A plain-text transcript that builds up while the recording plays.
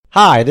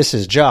Hi, this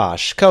is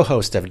Josh,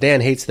 co-host of Dan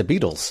Hates the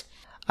Beatles.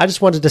 I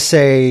just wanted to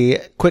say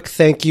a quick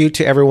thank you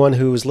to everyone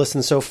who's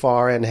listened so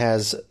far and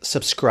has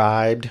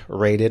subscribed,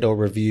 rated, or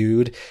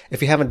reviewed.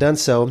 If you haven't done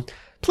so,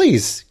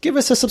 please give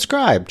us a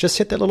subscribe. Just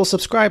hit that little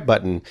subscribe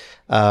button.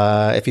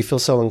 If you feel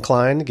so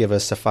inclined, give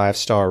us a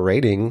 5-star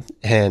rating.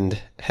 And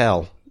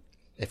hell,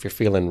 if you're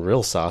feeling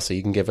real saucy,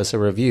 you can give us a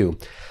review.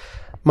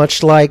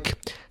 Much like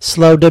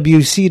Slow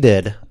WC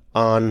did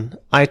on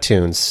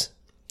iTunes.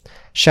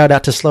 Shout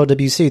out to Slow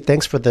WC.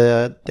 Thanks for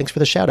the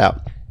shout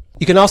out.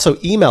 You can also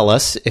email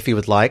us if you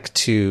would like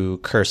to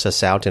curse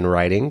us out in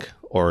writing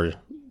or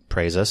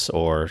praise us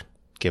or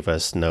give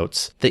us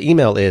notes. The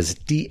email is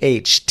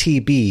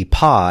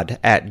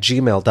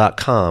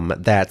dhtbpod@gmail.com.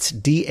 That's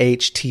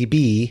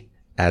DHTB,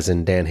 as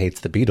in Dan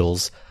Hates the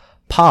Beatles,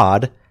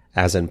 pod,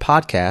 as in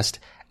podcast,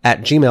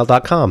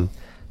 @gmail.com.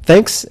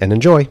 Thanks and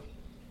enjoy.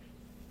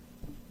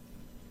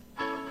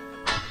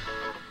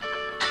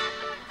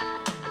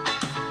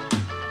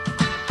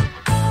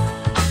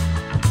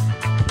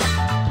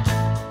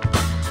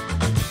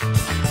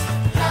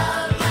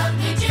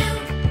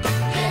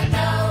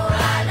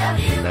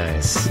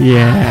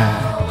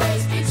 Yeah.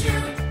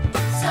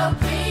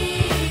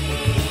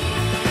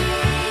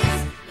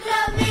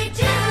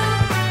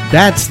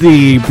 That's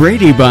the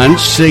Brady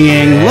Bunch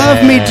singing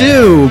Love Me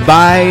Do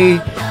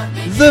by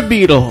the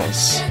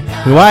Beatles,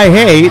 who I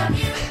hate.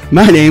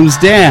 My name's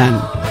Dan.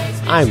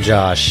 I'm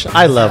Josh.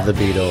 I love the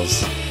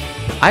Beatles.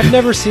 I've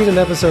never seen an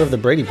episode of the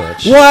Brady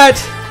Bunch.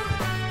 What?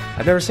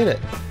 I've never seen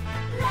it.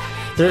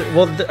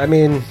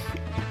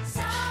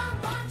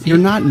 You're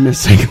not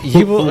missing.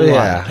 You will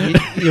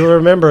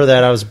remember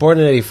that I was born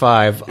in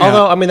 85. Yeah.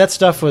 Although, I mean, that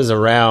stuff was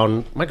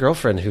around. My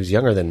girlfriend, who's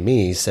younger than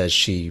me, says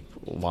she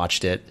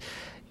watched it.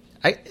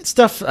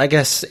 Stuff, I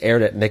guess,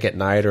 aired at Nick at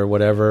Night or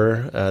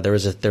whatever. There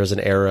was an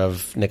era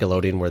of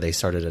Nickelodeon where they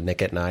started a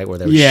Nick at Night where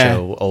they would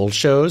show old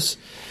shows.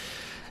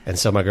 And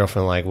so my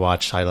girlfriend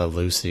watched I Love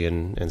Lucy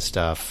and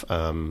stuff.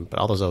 But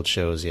all those old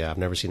shows, I've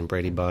never seen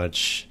Brady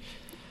Bunch.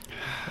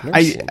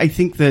 I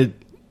think that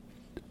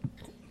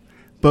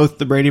both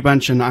the Brady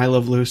Bunch and I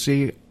Love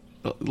Lucy,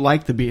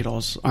 like the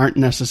Beatles, aren't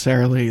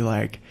necessarily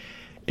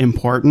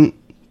important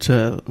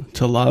to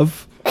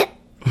love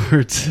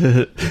or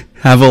to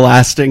have a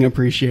lasting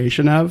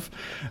appreciation of,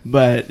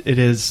 but it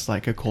is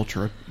like a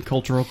cultural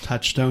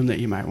touchstone that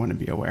you might want to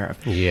be aware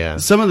of. Yeah,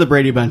 some of the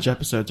Brady Bunch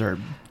episodes are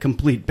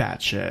complete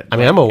batshit. I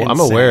mean, I'm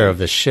aware of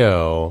the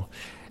show.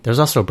 There's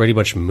also a Brady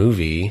Bunch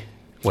movie,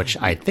 which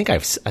I think I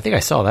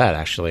saw that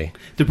actually.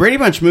 The Brady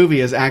Bunch movie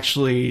is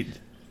actually.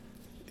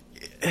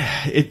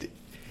 It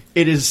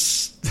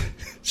is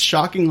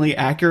shockingly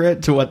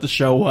accurate to what the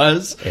show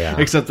was,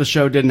 except the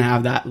show didn't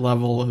have that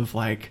level of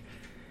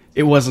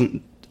it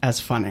wasn't as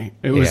funny.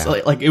 It was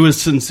it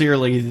was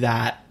sincerely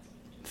that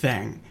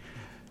thing.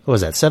 What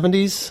was that,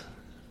 70s?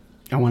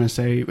 I want to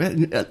say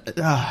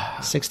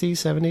 60s,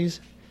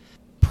 70s?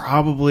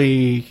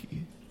 Probably.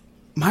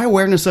 My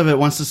awareness of it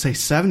wants to say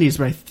 70s,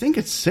 but I think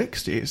it's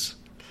 60s.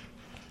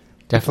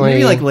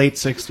 Definitely. Maybe late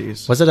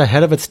 60s. Was it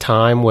ahead of its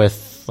time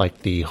with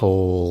the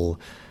whole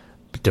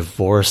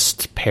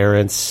divorced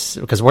parents?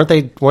 Because weren't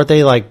they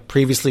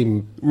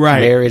previously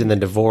married and then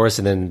divorced,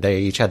 and then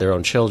they each had their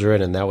own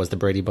children, and that was the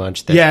Brady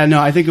Bunch thing? Yeah, no,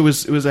 I think it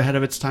was ahead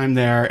of its time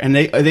there, and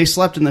they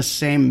slept in the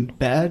same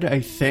bed.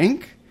 I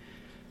think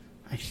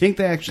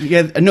they actually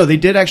they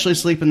did actually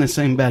sleep in the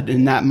same bed,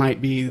 and that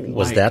might be.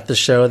 Was that the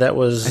show? That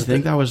was. I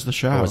think that was the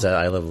show. Or was that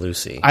I Love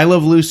Lucy? I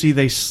Love Lucy.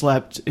 They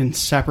slept in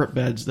separate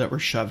beds that were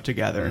shoved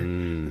together,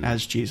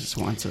 as Jesus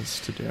wants us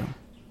to do.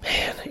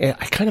 Man,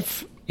 I kind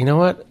of, you know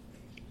what?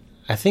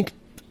 I think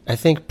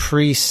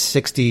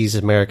pre-60s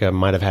America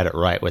might have had it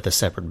right with the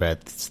separate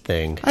beds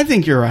thing. I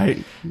think you're right.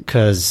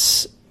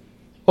 Because,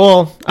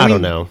 I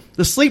don't know.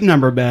 The sleep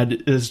number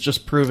bed is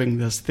just proving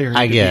this theory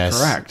to be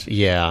correct.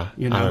 Yeah,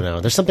 I don't know.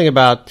 There's something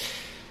about,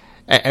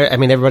 I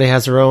mean, everybody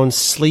has their own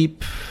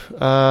sleep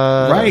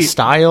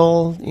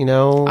style,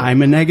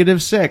 I'm a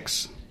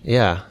 -6.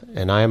 Yeah,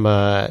 and I'm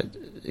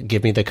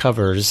give me the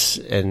covers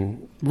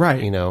and,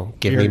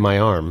 give me my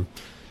arm.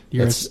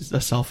 You're a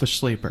selfish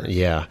sleeper.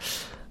 Yeah.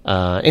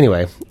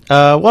 Anyway,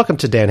 welcome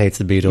to Dan Hates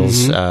the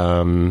Beatles.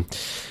 Mm-hmm.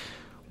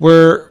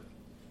 What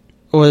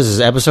is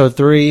this, episode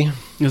 3?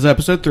 This is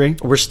episode 3.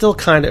 We're still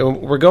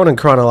we're going in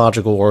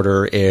chronological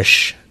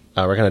order-ish.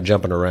 We're kind of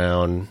jumping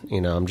around.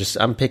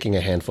 I'm picking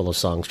a handful of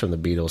songs from the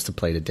Beatles to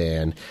play to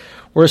Dan.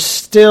 We're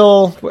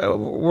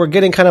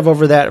getting kind of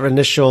over that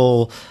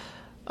initial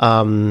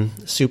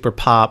super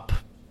pop.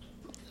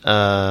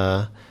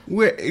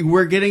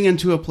 We're getting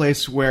into a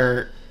place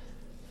where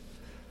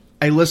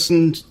I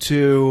listened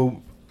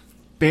to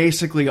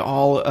basically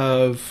all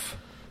of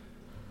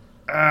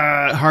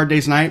Hard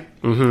Day's Night,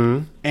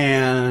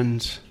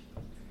 and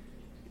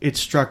it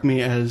struck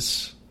me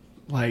as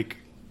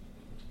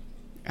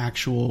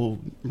actual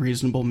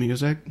reasonable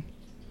music.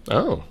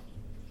 Oh,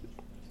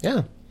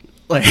 yeah.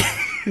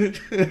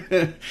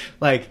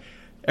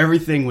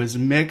 Everything was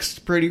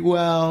mixed pretty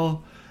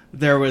well.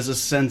 There is a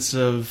sense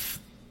of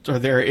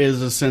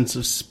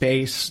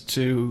space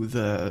to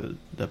the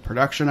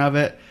production of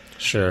it.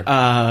 Sure.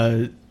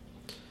 I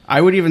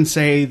would even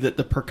say that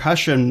the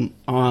percussion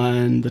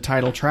on the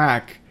title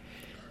track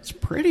is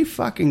pretty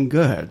fucking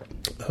good.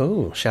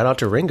 Oh, shout out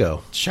to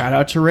Ringo. Shout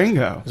out to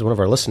Ringo. He's one of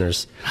our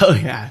listeners. Oh,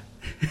 yeah.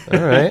 All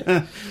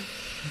right.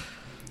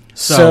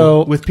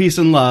 So, with peace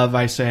and love,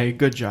 I say,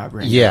 good job,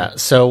 Ringo. Yeah,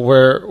 so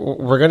we're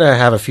going to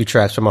have a few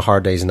tracks from A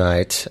Hard Day's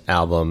Night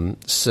album.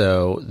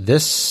 So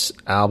this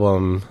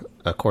album,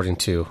 according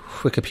to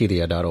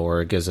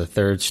Wikipedia.org, is a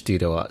third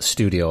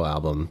studio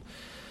album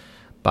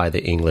by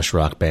the English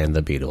rock band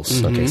The Beatles.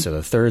 Mm-hmm. Okay, so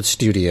the third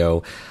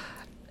studio.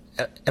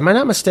 Am I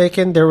not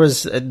mistaken?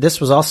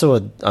 This was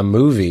also a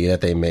movie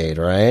that they made,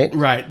 right?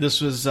 Right. This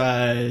was,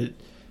 and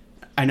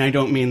I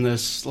don't mean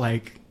this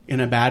like in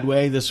a bad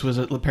way. This was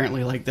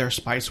apparently like their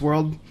Spice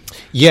World.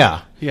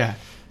 Yeah, yeah.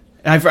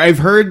 I've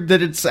heard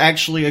that it's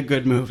actually a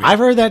good movie. I've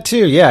heard that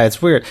too. Yeah,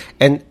 it's weird,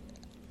 and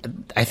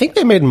I think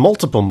they made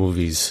multiple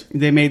movies.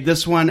 They made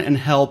this one and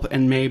Help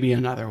and maybe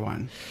another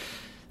one.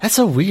 That's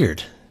so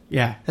weird.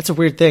 Yeah, that's a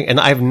weird thing, and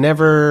I've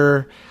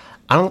never.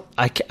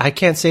 I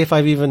can't say if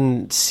I've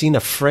even seen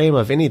a frame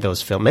of any of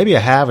those films. Maybe I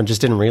have and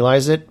just didn't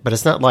realize it, but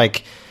it's not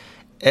like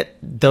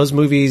those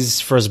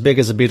movies, for as big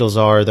as the Beatles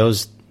are,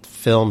 those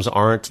films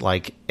aren't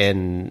like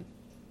in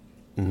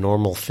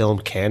normal film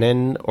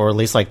canon, or at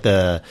least like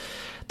they're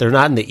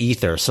not in the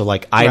ether. So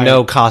like I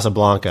know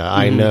Casablanca, mm-hmm.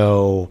 I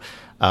know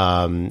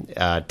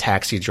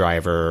Taxi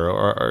Driver,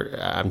 or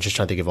I'm just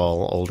trying to think of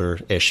all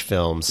older-ish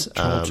films.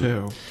 Troll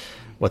 2.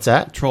 What's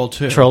that? Troll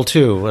 2. Troll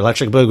 2,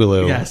 Electric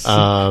Boogaloo. Yes.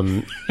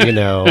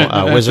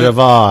 Wizard of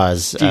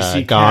Oz,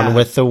 Gone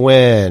with the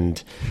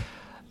Wind.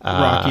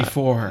 Rocky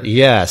 4.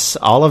 Yes,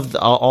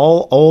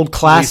 all old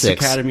classics.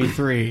 Police Academy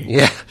 3.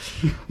 Yeah,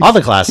 all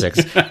the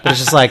classics. But it's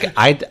just like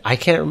I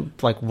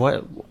can't like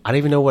what I don't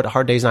even know what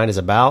Hard Day's Night is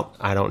about.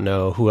 I don't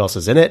know who else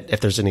is in it.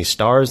 If there's any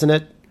stars in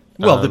it.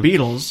 Well, the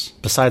Beatles.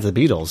 Besides the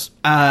Beatles,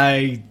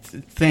 I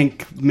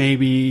think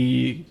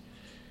maybe.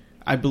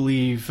 I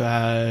believe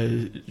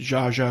Zsa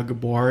Zsa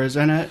Gabor is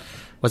in it.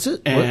 What's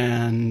it?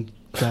 And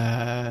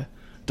Dom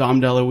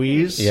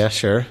DeLuise. Yeah,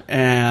 sure.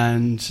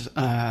 And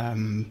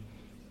Don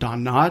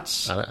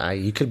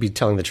Knotts. You could be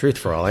telling the truth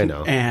for all I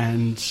know.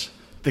 And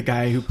the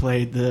guy who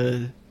played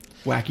the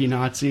wacky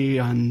Nazi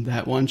on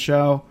that one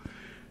show.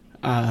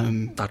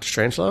 Dr.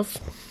 Strangelove?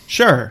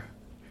 Sure.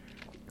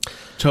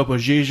 Topo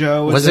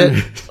Gigio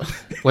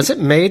was it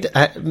made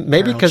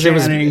maybe because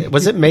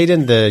was it made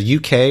in the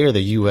UK or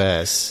the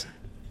US?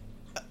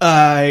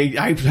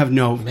 I have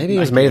no. Maybe it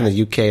was made in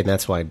the UK, and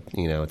that's why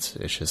it's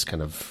just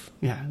kind of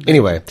yeah.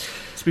 Anyway,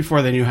 it's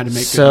before they knew how to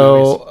make good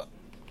movies.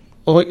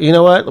 Well, you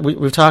know what?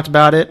 We've talked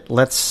about it.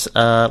 Let's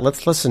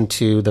listen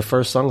to the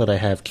first song that I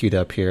have queued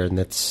up here, and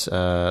that's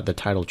the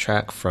title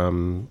track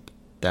from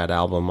that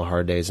album, A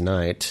Hard Day's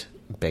Night,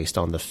 based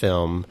on the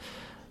film,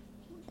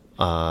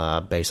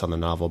 based on the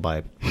novel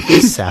by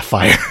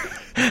Sapphire.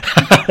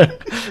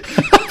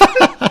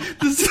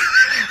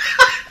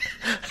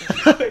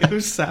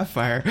 Who's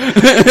Sapphire?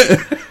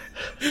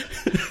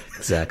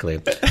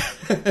 Exactly.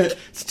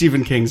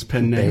 Stephen King's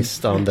pen name.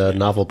 Based on the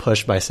novel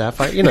Push by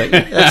Sapphire.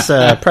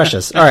 That's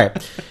precious. All right.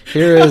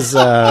 Here is...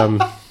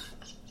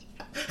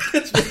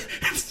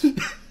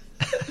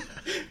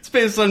 It's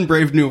based on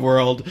Brave New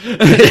World.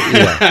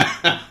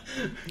 Yeah.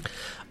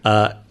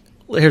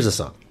 Here's a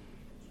song.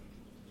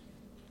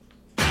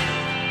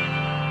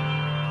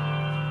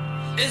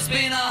 It's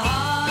been a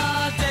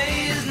hard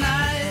day's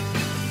night,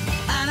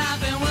 and I've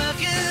been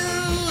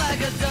working like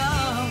a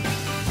dog.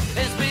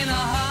 It's been a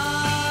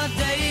hard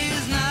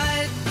day's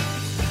night.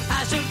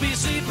 I should be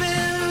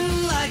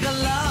sleeping like a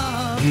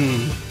log.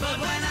 But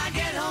when I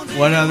get home,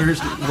 what other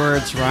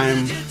words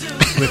rhyme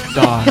with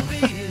dog?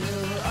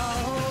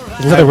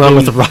 There's nothing wrong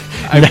with the rhyme.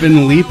 I've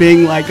been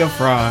leaping like a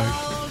frog.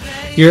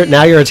 You're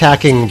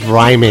attacking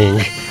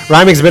rhyming.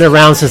 Rhyming's been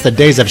around since the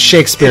days of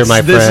Shakespeare,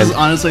 my friend.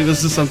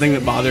 This is something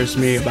that bothers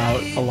me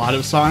about a lot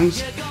of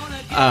songs.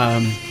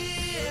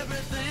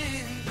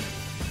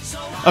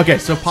 Okay,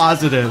 so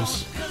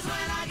positives.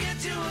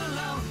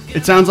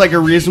 It sounds like a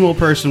reasonable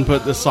person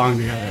put this song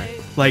together,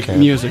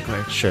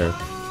 musically. Sure.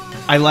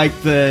 I like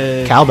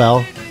the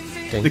cowbell.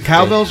 The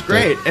cowbell's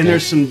great, and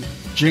there's some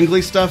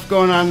jingly stuff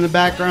going on in the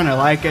background. I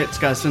like it. It's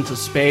got a sense of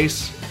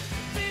space.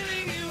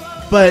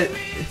 But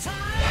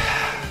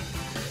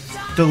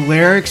the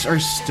lyrics are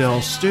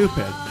still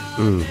stupid.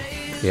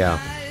 Yeah.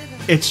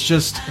 It's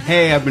just,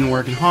 hey, I've been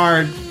working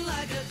hard,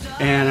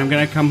 and I'm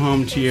going to come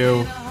home to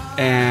you,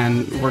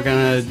 and we're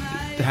going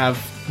to have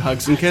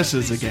hugs and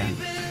kisses again.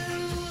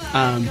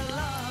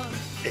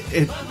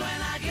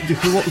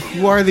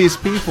 Who are these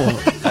people?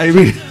 I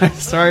mean, I'm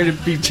sorry to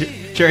be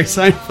Jerry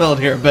Seinfeld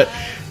here, but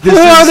who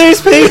are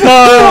these people?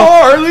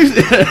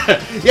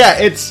 Yeah,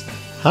 it's...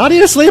 How do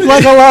you sleep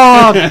like a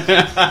log?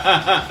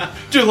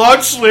 Do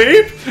logs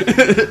sleep?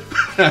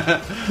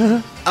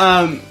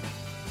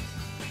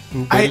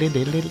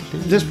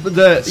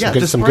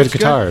 Some good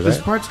guitars.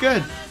 This part's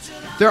good.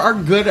 There are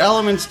good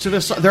elements to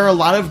this. There are a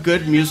lot of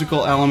good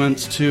musical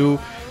elements to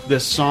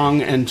this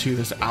song and to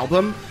this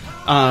album.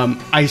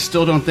 I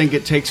still don't think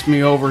it takes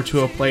me over to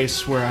a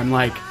place where I'm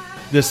like,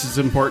 this is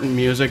important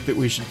music that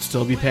we should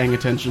still be paying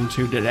attention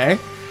to today.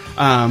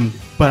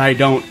 But I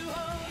don't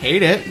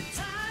hate it.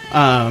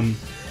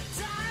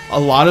 A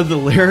lot of the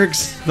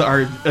lyrics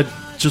are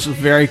just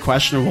very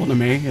questionable to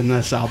me in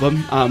this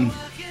album.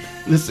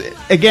 This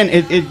again,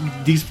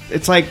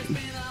 it's like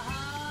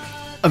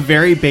a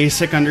very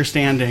basic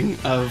understanding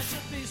of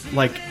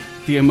like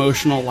the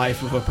emotional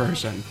life of a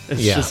person.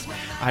 It's just,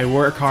 I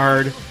work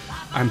hard,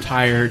 I'm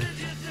tired,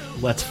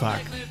 let's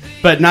fuck.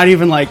 But not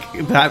even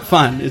like that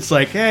fun. It's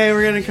like, hey,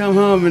 we're gonna come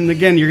home, and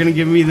again, you're gonna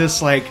give me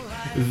this like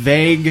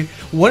vague.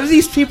 What do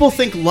these people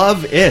think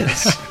love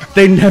is?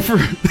 They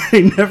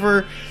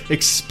never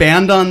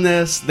expand on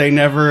this. They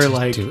never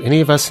like. Do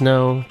any of us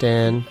know,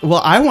 Dan?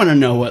 Well, I want to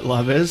know what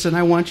love is, and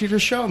I want you to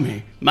show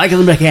me. Michael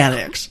the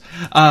Mechanics.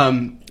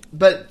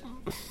 But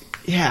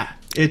yeah,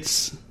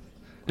 it's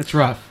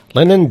rough.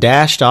 Lennon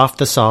dashed off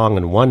the song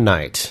in one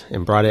night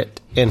and brought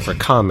it in for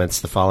comments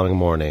the following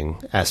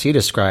morning. As he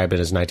described in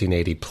his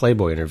 1980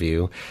 Playboy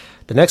interview,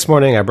 the next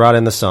morning I brought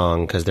in the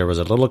song because there was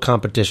a little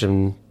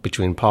competition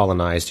between Paul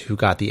and I as to who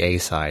got the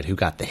A-side, who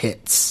got the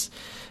hits.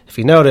 If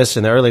you notice,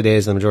 in the early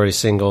days, the majority of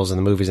singles and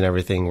the movies and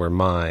everything were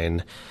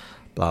mine.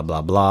 Blah,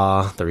 blah,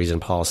 blah. The reason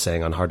Paul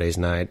sang on Hard Day's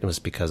Night was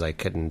because I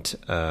couldn't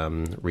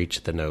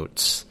reach the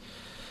notes.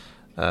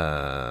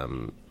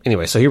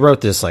 Anyway, so he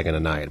wrote this like in a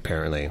night,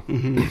 apparently.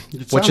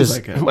 Mm-hmm. Which is,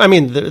 like I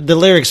mean, the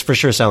lyrics for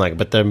sure sound like it,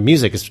 but the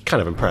music is kind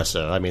of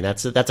impressive. I mean,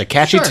 that's a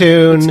catchy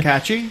tune. It's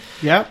catchy.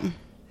 Yep.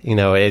 You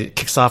know, it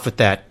kicks off with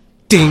that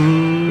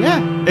ding.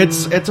 Yeah,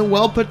 it's a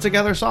well put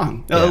together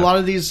song. Yeah. A lot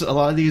of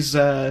these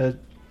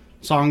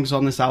songs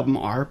on this album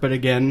are, but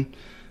again,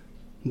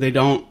 they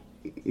don't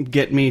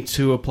get me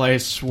to a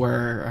place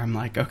where I'm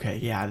like, okay,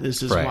 yeah,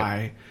 this is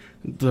why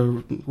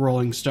the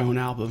Rolling Stone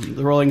album,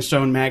 the Rolling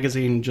Stone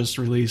magazine just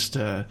released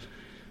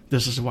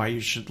 "This Is Why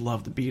You Should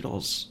Love the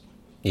Beatles."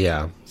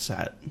 Yeah,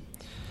 set.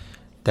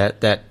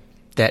 That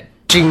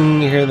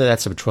ding. You hear that?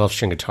 That's a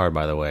 12-string guitar,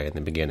 by the way, in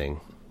the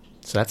beginning.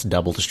 So that's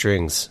double the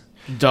strings.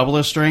 Double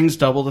the strings,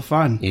 double the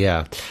fun.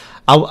 Yeah.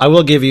 I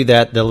will give you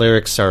that the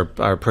lyrics are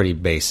pretty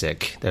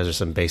basic. Those are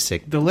some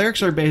basic... The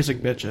lyrics are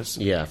basic bitches.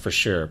 Yeah, for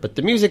sure. But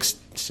the music's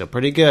still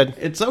pretty good.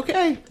 It's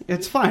okay.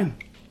 It's fine.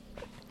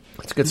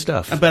 It's good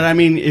stuff. But, I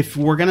mean, if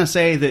we're going to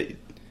say that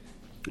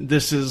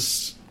this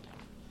is,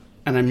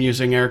 and I'm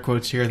using air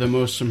quotes here, the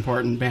most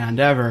important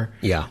band ever,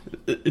 yeah,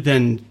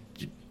 then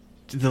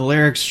the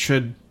lyrics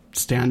should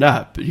stand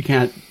up. You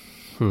can't...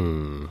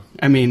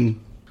 I mean,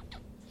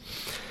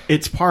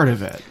 it's part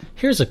of it.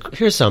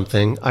 Here's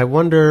something. I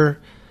wonder...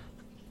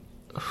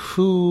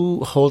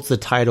 who holds the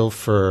title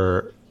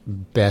for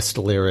best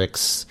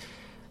lyrics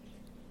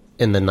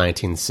in the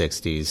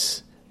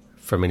 1960s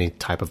from any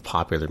type of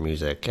popular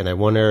music? And I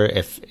wonder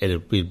if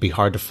it would be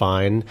hard to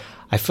find.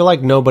 I feel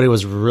like nobody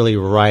was really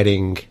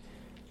writing,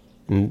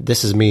 and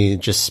this is me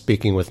just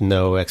speaking with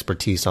no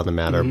expertise on the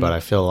matter, but I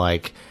feel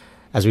like,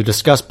 as we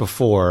discussed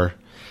before,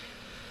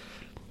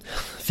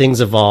 things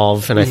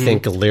evolve, and I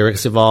think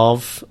lyrics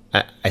evolve.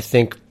 I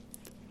think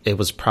it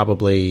was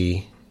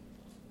probably...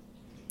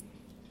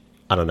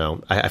 I don't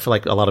know. I feel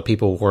like a lot of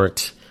people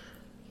weren't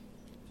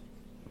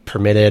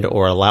permitted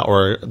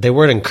or they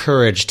weren't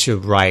encouraged to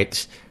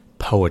write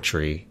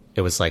poetry.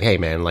 It was like, hey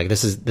man, like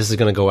this is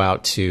going to go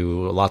out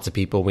to lots of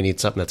people. We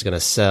need something that's going to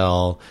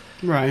sell.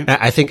 Right.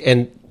 I think,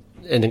 and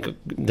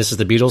this is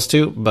the Beatles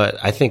too, but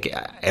I think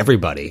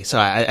everybody. So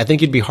I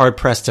think you'd be hard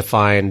pressed to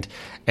find.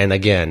 And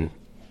again,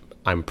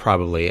 I'm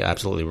probably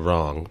absolutely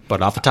wrong,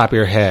 but off the top of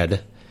your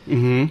head,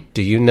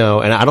 do you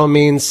know? And I don't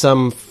mean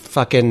some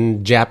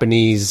fucking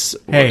Japanese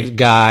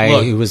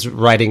guy who was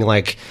writing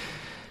like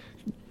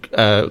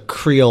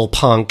Creole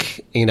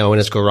punk, you know, in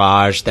his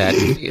garage that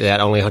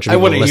only 100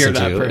 people listen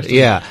to. Person.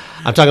 Yeah,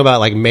 I'm talking about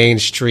like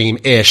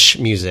mainstream-ish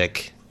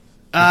music.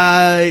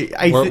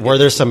 Were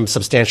there some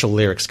substantial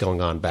lyrics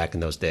going on back in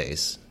those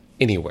days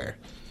anywhere?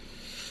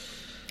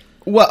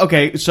 Well,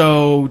 okay,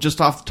 so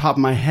just off the top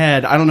of my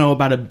head, I don't know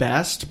about a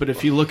best, but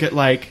if you look at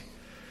like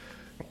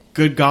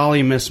Good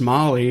Golly Miss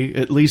Molly,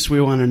 at least we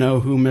want to know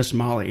who Miss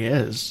Molly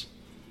is.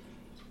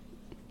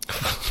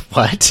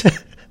 What?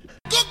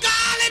 Good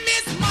golly,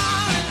 Miss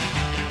Molly,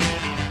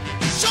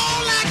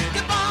 sure like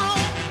the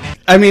bone.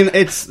 I mean,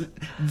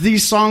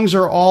 these songs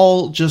are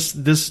all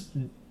just this.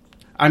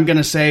 I'm going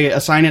to say,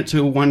 assign it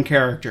to one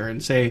character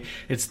and say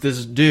it's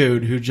this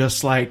dude who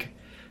just like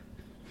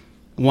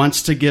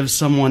wants to give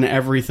someone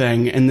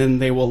everything, and then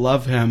they will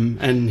love him,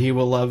 and he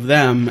will love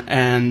them,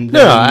 and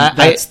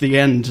that's the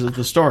end of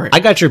the story. I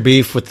got your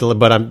beef with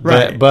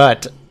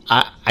but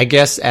I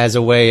guess as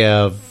a way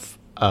of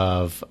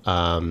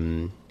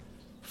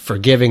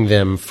forgiving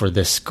them for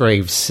this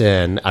grave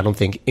sin, I don't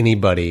think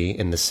anybody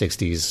in the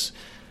 60s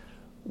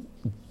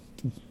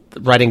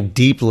writing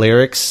deep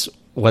lyrics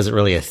wasn't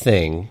really a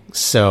thing.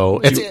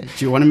 So do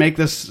you want to make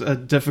this a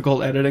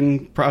difficult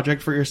editing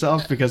project for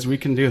yourself? Because we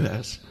can do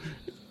this.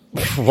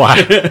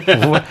 Why?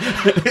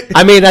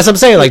 I mean, that's what I'm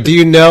saying. Like, do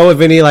you know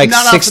of any like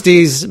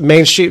 60s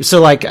mainstream?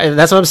 So like,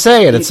 that's what I'm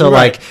saying. And so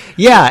like,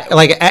 yeah,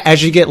 like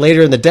as you get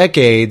later in the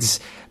decades,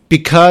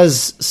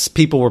 because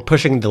people were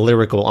pushing the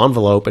lyrical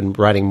envelope and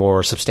writing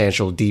more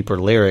substantial, deeper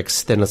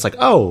lyrics, then it's like,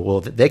 oh, well,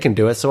 they can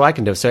do it, so I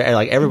can do it. So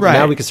like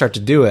now we can start to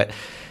do it,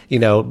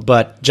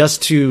 But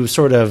just to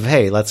sort of,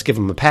 hey, let's give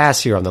them a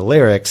pass here on the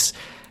lyrics.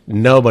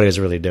 Nobody was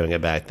really doing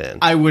it back then.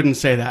 I wouldn't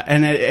say that,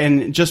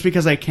 and just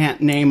because I can't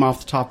name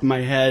off the top of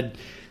my head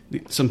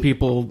some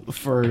people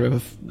for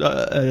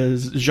a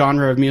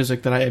genre of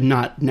music that I am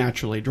not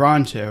naturally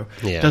drawn to,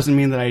 doesn't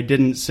mean that I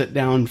didn't sit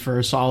down for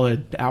a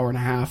solid hour and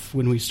a half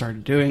when we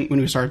started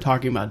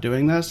talking about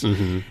doing this,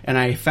 and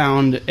I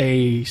found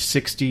a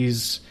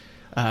 60s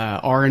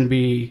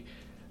R&B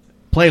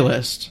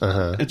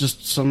playlist. It's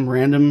just some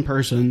random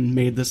person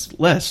made this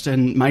list,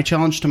 and my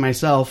challenge to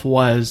myself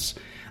was,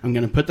 I'm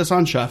going to put this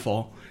on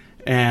shuffle,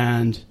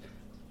 and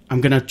I'm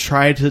going to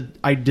try to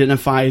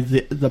identify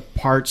the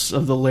parts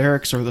of the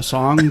lyrics or the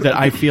song that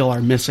I feel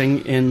are missing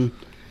in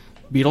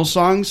Beatles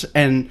songs.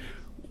 And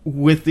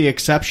with the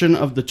exception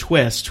of The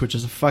Twist, which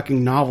is a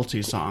fucking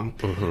novelty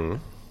song,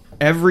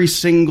 every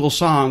single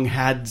song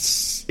had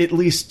at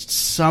least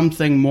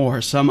something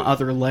more, some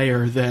other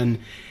layer than,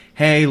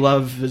 hey,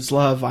 love is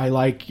love, I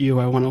like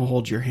you, I want to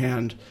hold your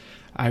hand,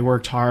 I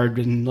worked hard,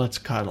 and let's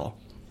cuddle.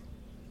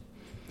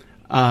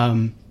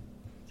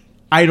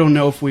 I don't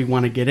know if we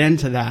want to get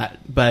into that,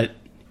 but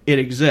it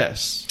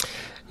exists.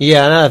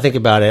 Yeah, now that I think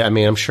about it, I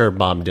mean, I'm sure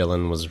Bob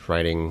Dylan was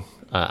writing.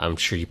 I'm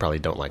sure you probably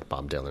don't like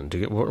Bob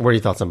Dylan. What are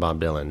your thoughts on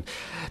Bob Dylan?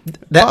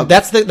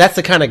 That's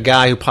the kind of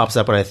guy who pops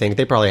up when I think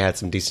they probably had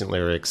some decent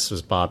lyrics. It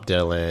was Bob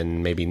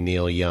Dylan, maybe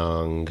Neil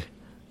Young.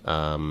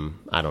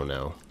 I don't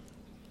know.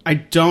 I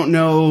don't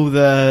know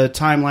the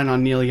timeline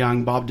on Neil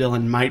Young. Bob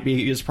Dylan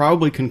is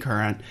probably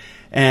concurrent.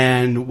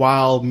 And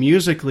while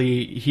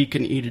musically he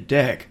can eat a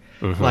dick,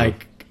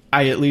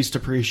 I at least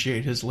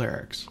appreciate his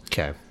lyrics.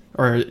 Okay.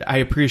 Or I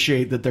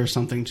appreciate that there's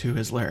something to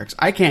his lyrics.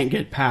 I can't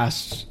get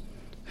past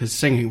his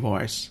singing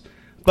voice,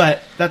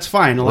 but that's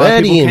fine.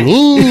 What do you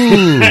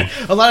mean?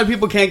 A lot of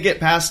people can't get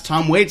past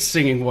Tom Waits'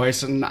 singing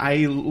voice, and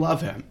I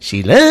love him.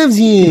 She loves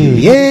you.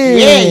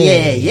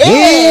 Yeah.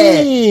 Yeah.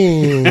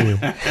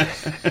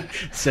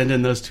 Send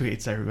in those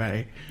tweets,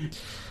 everybody.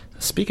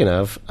 Speaking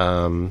of,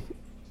 well,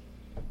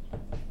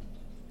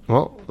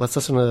 let's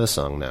listen to this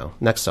song now.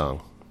 Next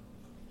song.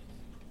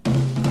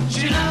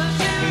 She loves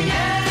you,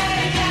 yeah,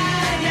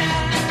 yeah,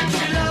 yeah.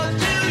 She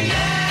loves you,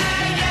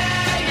 yeah, yeah,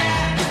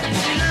 yeah.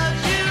 She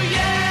loves you,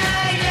 yeah,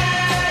 yeah,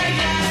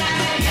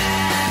 yeah,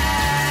 yeah.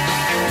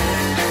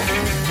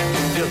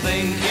 You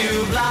think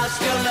you've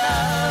lost your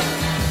love?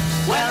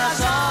 Well, I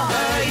saw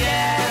her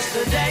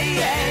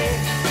yesterday.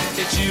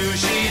 It's you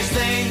she's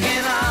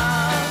thinking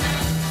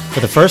of. For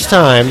the first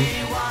time,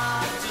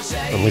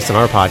 at least on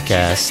our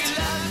podcast,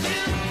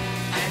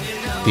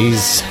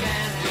 these...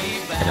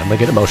 and I'm going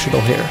to get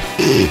emotional here.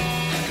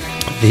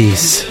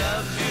 These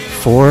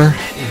 4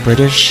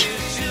 British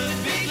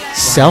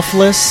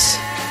selfless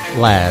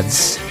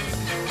lads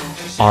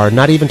are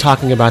not even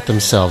talking about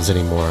themselves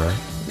anymore.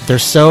 They're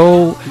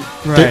so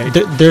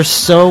they're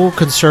so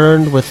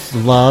concerned with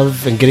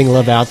love and getting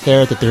love out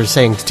there that they're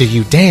saying to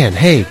you, Dan,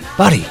 hey,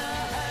 buddy,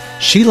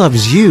 she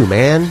loves you,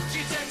 man.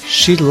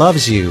 She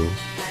loves you.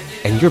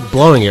 And you're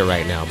blowing it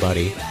right now,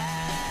 buddy.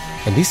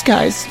 And these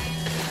guys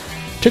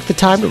took the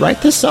time to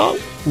write this song.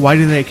 Why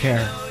do they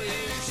care?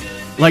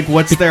 Like,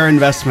 what's their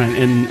investment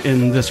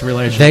in this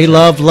relationship? They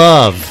love.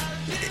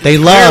 They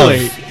love,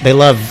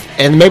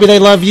 and maybe they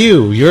love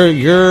you.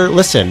 You're.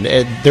 Listen,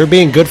 they're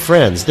being good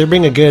friends. They're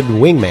being a good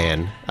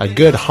wingman, a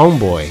good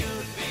homeboy,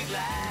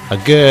 a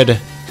good.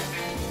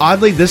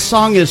 Oddly, this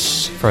song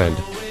is friend.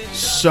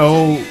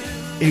 So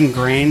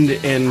ingrained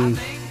in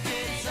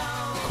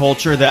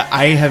culture that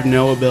I have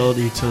no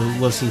ability to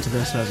listen to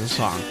this as a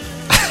song.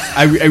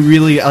 I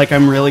really, like,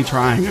 I'm really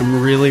trying.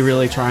 I'm really,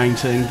 really trying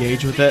to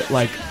engage with it,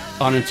 like,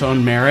 on its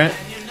own merit.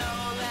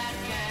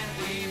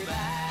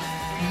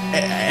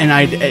 And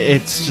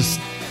it's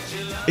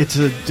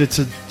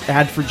a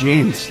ad for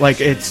jeans.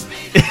 Like, it's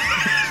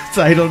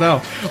I don't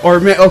know. Or,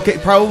 okay,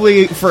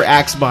 probably for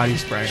Axe body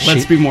spray.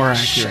 Let's be more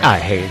accurate.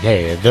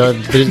 Hey, the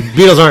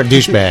Beatles aren't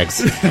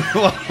douchebags.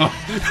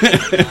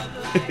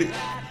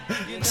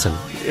 Listen,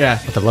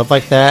 with a love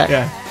like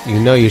that, you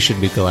know you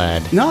should be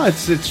glad. No,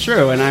 it's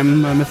true, and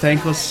I'm a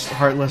thankless,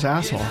 heartless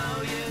asshole.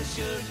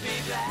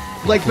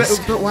 Like, but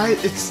why?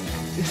 It's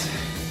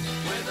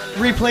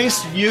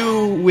replace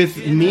you with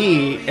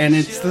me, and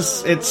it's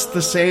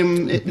the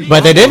same.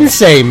 But they didn't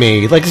say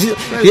me. Like,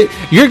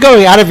 you're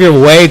going out of your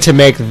way to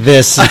make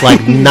this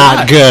like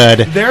not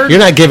good. You're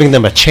not giving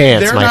them a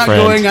chance, my friend. They're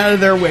not going out of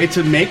their way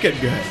to make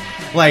it good.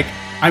 Like,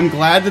 I'm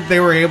glad that they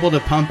were able to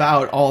pump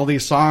out all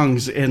these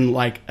songs in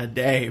like a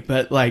day,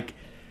 but like,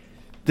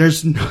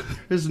 there's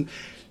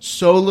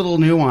so little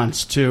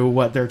nuance to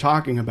what they're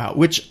talking about,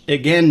 which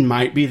again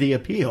might be the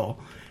appeal,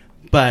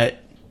 but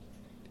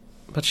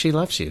she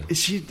loves you.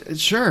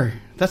 Sure,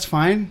 that's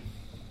fine.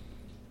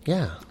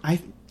 Yeah,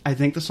 I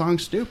think the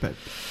song's stupid.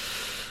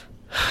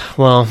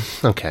 Well,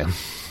 okay.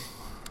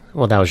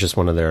 Well, that was just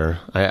one of their...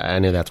 I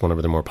knew that's one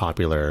of their more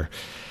popular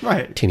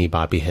teeny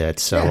boppy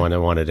hits, so I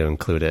wanted to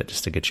include it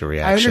just to get your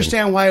reaction. I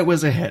understand why it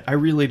was a hit. I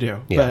really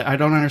do. Yeah. But I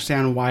don't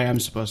understand why I'm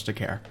supposed to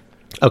care.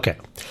 Okay.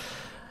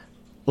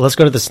 Let's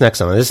go to this next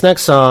song. This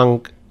next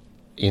song,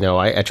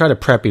 I try to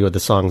prep you with the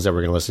songs that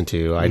we're going to listen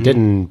to. I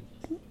didn't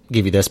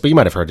give you this, but you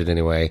might have heard it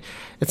anyway.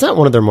 It's not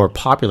one of their more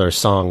popular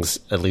songs,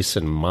 at least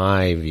in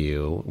my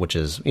view, which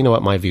is, you know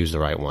what, my view is the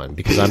right one,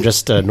 because I'm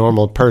just a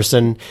normal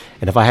person,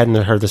 and if I hadn't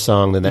heard the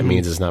song, then that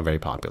means it's not very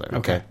popular.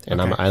 Okay.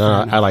 And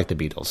I like the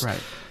Beatles.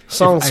 Right.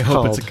 I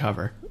hope it's a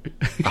cover.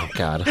 Oh,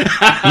 God.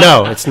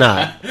 No, it's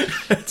not.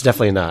 It's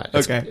definitely not.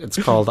 Okay.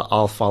 It's called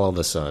I'll Follow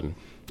the Sun.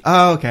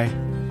 Oh, okay.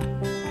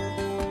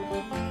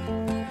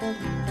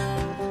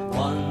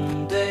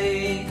 One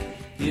day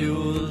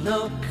you'll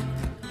look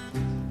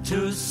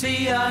to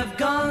see I've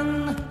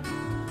gone,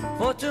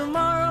 for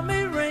tomorrow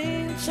may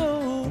rain,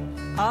 so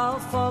I'll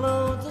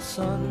follow the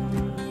sun.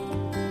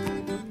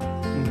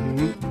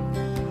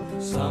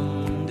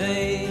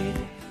 Someday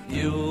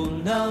you'll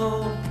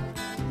know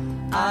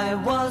I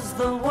was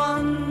the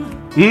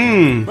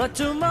one, but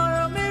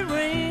tomorrow may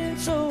rain,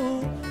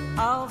 so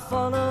I'll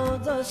follow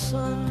the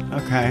sun.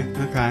 Okay.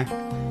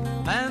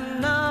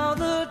 And now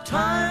the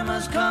time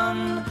has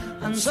come,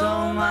 and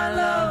so my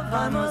love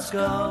I must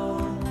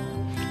go.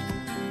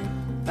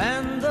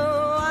 And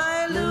though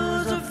I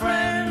lose a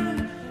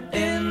friend,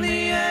 in the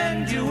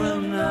end you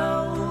will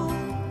know.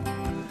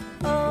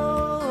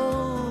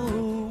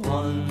 Oh,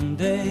 one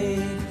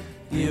day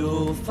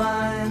you'll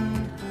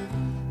find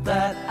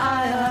that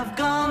I have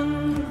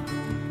gone,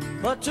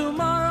 but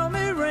tomorrow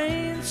may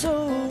rain,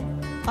 so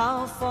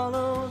I'll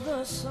follow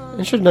the sun.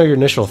 You should know your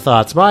initial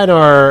thoughts. Mine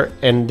are,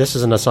 and this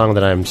isn't a song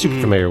that I'm super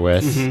familiar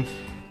with.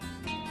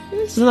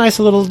 It's a nice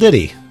little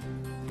ditty.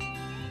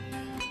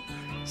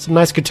 Some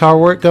nice guitar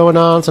work going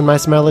on, some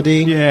nice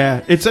melody.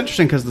 Yeah, it's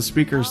interesting because the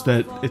speakers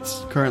that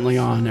it's currently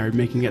on are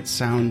making it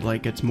sound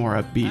like it's more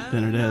upbeat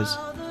than it is.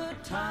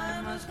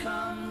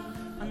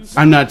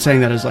 I'm not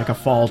saying that as like a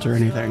fault or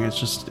anything. It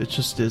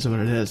just is what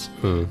it is.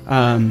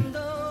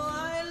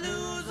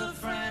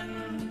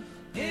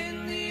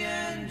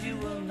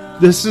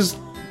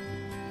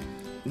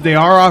 They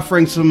are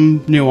offering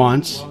some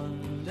nuance.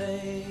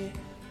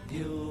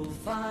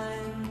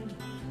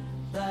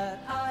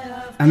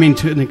 I mean,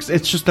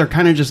 it's just they're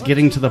kind of just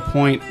getting to the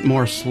point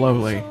more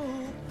slowly.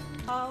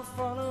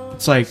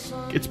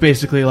 It's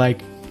basically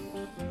like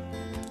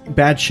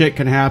bad shit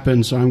can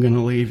happen, so I'm going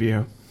to leave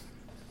you.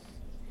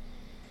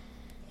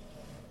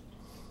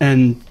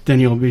 And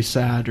then you'll be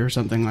sad or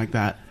something like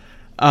that.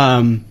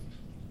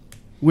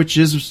 Which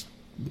is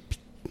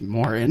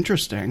more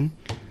interesting.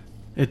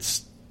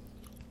 It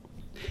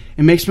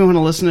makes me want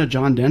to listen to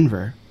John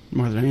Denver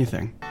more than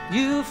anything.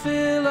 You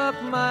fill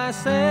up my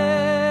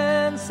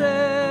senses.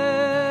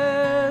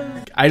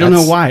 I don't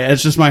know why.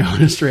 It's just my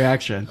honest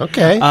reaction.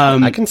 Okay,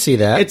 I can see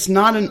that. It's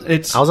not an... I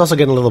was also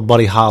getting a little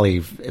Buddy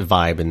Holly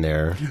vibe in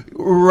there.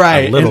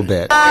 Right. A little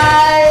bit.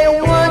 I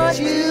want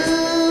you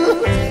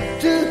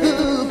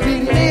to be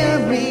near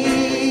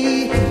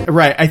me.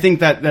 Right. I think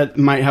that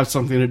might have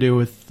something to do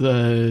with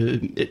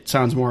it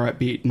sounds more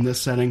upbeat in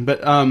this setting.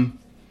 But, I'm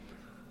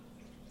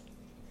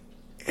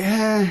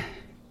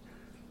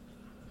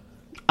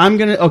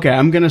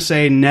gonna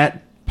say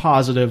net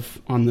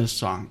positive on this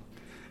song.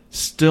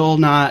 Still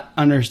not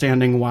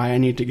understanding why I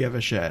need to give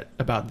a shit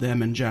about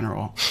them in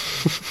general.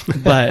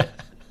 But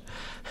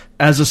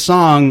as a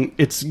song,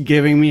 it's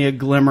giving me a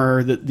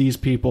glimmer that these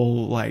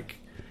people, like,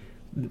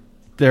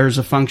 there's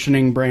a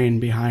functioning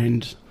brain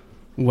behind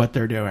what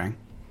they're doing.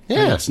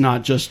 Yeah. And it's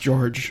not just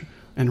George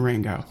and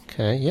Ringo.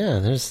 Okay, yeah.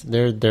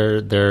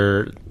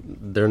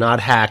 They're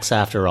not hacks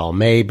after all.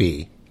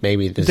 Maybe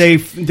this...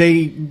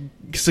 They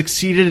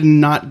succeeded in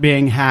not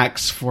being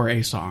hacks for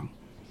a song.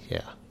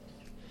 Yeah.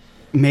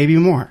 Maybe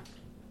more.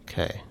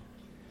 Okay.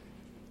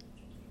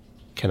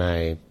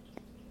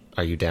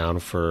 Are you down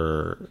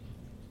for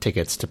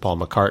tickets to Paul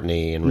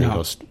McCartney and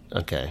Ringo's? No.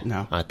 Okay.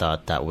 No. I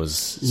thought that was,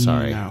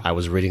 sorry. No. I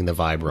was reading the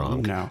vibe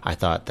wrong. No. I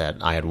thought that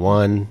I had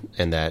won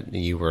and that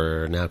you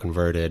were now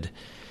converted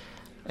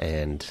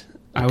and...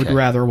 Okay. I would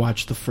rather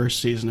watch the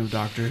first season of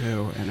Doctor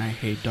Who, and I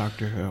hate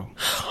Doctor Who.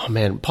 Oh,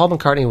 man. Paul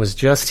McCartney was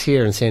just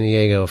here in San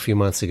Diego a few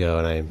months ago,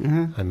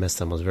 and I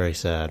missed him. I was very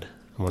sad.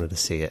 I wanted to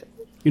see it.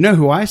 You know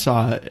who I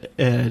saw at,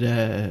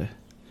 I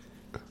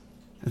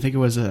think it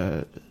was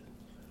I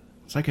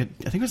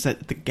think it was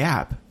at the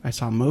Gap. I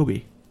saw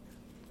Moby.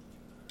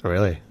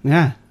 Really?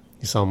 Yeah.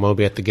 You saw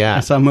Moby at the Gap?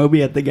 I saw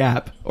Moby at the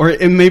Gap. Or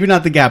maybe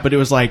not the Gap, but it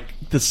was like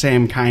the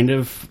same kind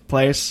of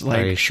place. Like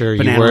are you sure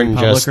Banana you weren't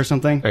Republic just, or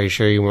something? Are you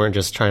sure you weren't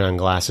just trying on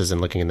glasses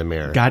and looking in the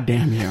mirror? God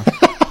damn you.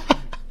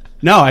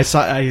 No, I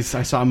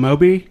saw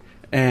Moby,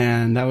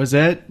 and that was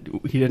it.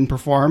 He didn't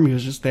perform. He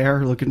was just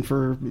there looking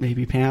for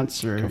maybe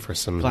pants or for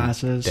some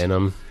glasses.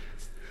 Denim.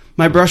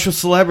 My brush with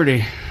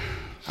celebrity.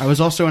 I was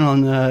also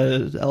on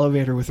the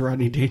elevator with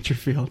Rodney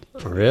Dangerfield.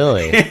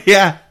 Really?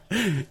 Yeah.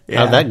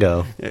 How'd that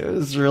go? It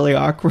was really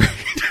awkward.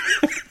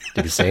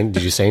 Did you say anything?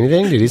 Did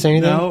he say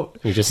anything? No,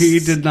 he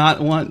did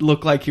not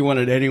look like he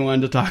wanted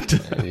anyone to talk to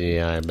him.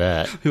 Yeah, I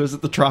bet. He was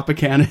at the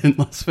Tropicana in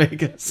Las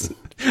Vegas.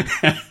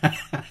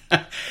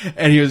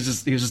 And he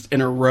was just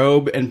in a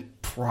robe and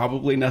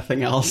probably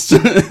nothing else.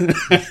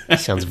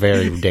 Sounds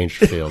very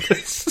Dangerfield.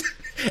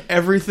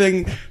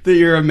 Everything that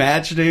you're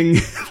imagining,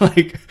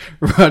 like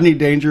Rodney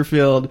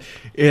Dangerfield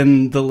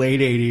in the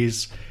late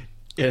 80s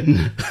in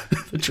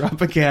the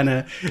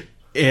Tropicana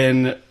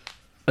in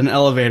an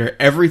elevator,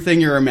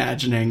 everything you're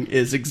imagining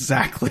is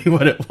exactly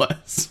what it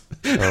was.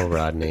 Oh,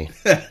 Rodney.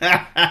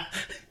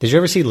 Did you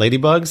ever see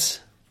Ladybugs?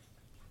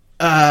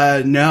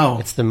 No.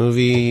 It's the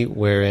movie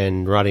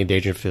wherein Rodney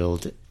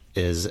Dangerfield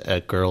is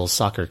a girls'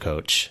 soccer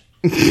coach.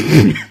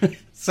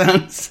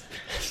 Sounds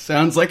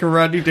like a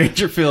Rodney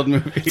Dangerfield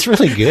movie. It's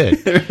really good.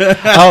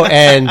 Oh,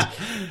 and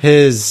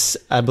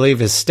I believe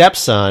his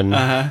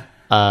stepson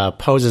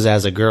poses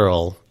as a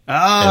girl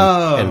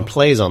and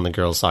plays on the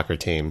girls' soccer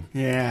team.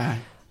 Yeah.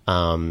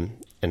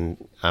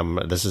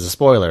 This is a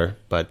spoiler,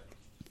 but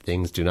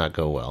things do not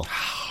go well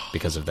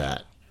because of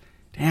that.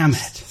 Damn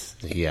it.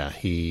 Yeah,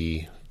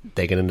 they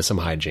get into some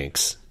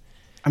hijinks.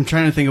 I'm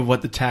trying to think of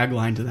what the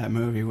tagline to that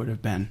movie would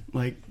have been.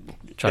 Like,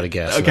 try to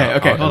guess. Okay,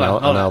 hold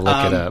on. I'll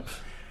look it up.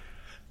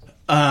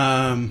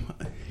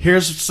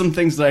 Here's some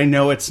things that I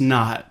know it's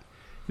not.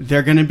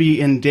 They're going to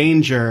be in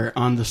danger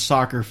on the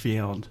soccer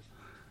field.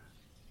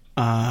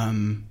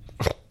 Wait.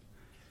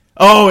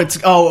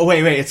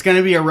 It's going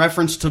to be a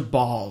reference to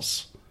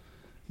balls.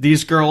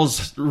 These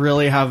girls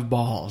really have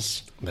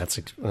balls. That's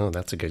a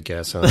good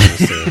guess. Let me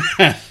see.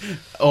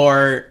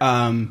 Or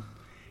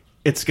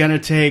it's going to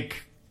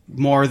take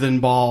more than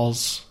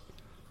balls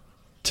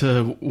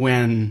to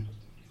win.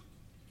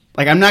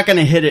 Like, I'm not going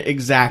to hit it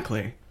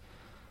exactly.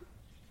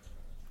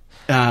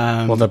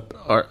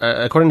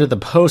 According to the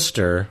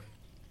poster...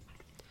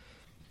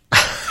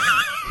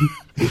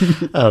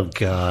 Oh,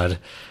 God.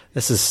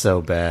 This is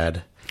so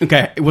bad.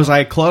 Okay, was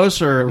I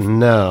close or...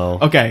 No.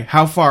 Okay,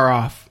 how far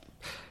off?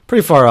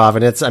 Pretty far off,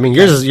 and it's... I mean,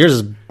 yours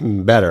is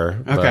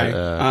better. Okay.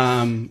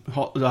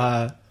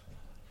 But,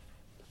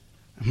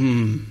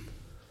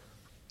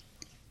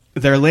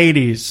 They're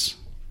ladies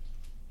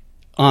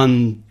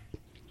on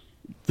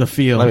the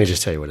field. let me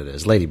just tell you what it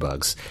is.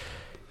 Ladybugs.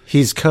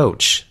 He's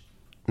coach,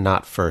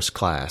 not first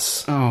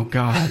class. Oh,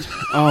 God.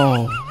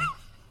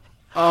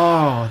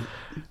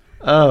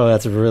 Oh,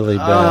 that's really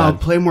bad. Oh,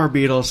 play more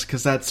Beatles,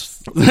 because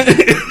that's...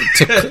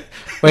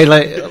 Wait,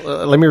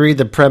 let me read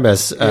the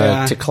premise.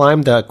 Yeah. To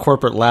climb the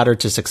corporate ladder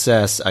to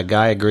success, a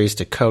guy agrees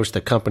to coach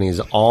the company's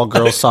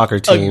all-girls soccer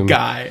team. A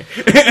guy.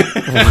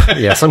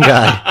 Yeah, some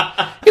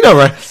guy. You know,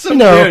 right?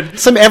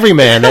 Some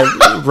everyman.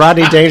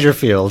 Rodney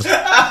Dangerfield.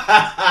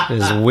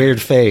 His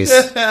weird face.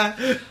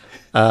 To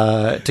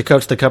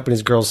coach the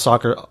company's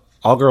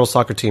all-girls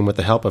soccer team with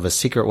the help of a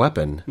secret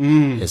weapon,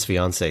 his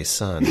fiance's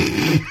son.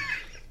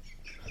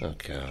 Oh,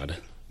 God.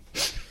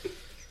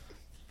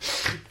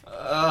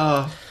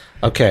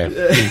 Okay.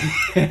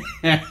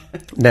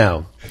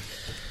 Now,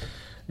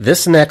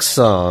 this next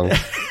song...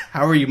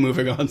 How are you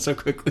moving on so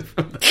quickly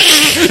from that?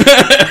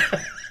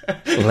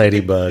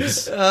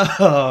 Ladybugs.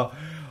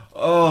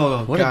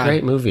 Oh, what God. a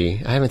great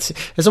movie. I haven't seen...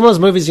 It's one of those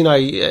movies,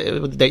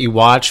 that you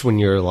watch when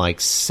you're like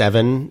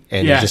 7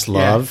 and you just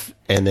love,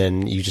 and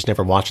then you just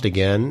never watch it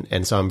again.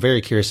 And so I'm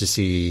very curious to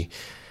see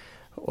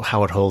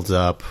how it holds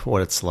up,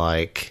 what it's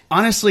like.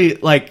 Honestly,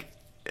 like...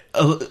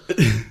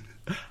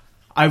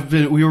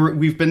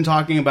 we've been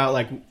talking about,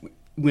 like,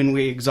 when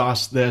we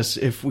exhaust this,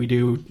 if we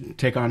do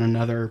take on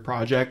another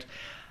project,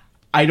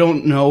 I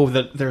don't know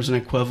that there's an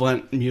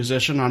equivalent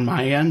musician on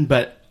my end,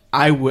 but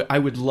I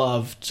would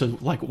love to,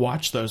 like,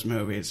 watch those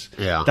movies.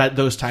 Yeah.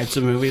 Those types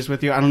of movies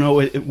with you. I don't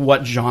know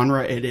what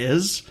genre it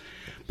is,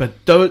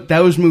 but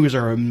those movies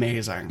are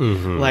amazing.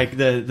 Mm-hmm. Like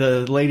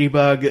the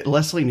Ladybug,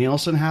 Leslie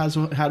Nielsen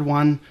had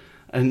one.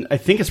 And I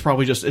think it's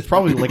probably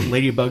like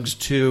Ladybugs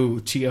 2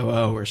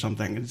 TOO or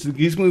something.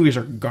 These movies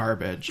are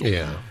garbage.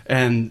 Yeah.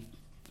 And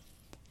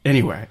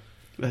anyway,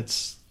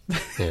 that's...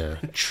 Yeah.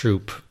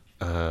 Troop.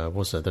 What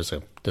was that? There's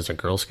a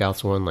Girl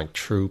Scouts one, like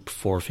Troop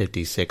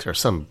 456 or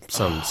some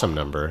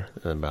number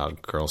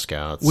about Girl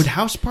Scouts. Would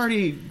House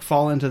Party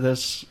fall into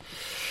this?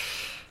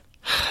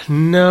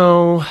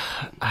 No.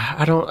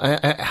 I don't...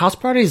 House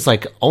Party is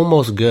like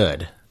almost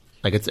good.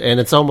 Like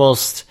it's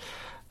almost...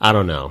 I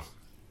don't know.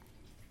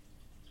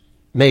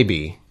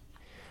 Maybe.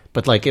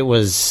 But, like, it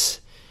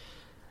was,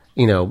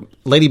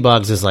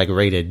 Ladybugs is, like,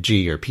 rated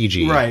G or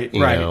PG. Right.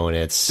 And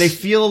it's... They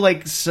feel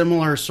like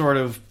similar sort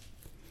of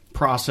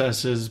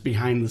processes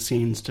behind the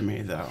scenes to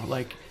me, though.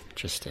 Like...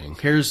 Interesting.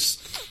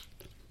 Here's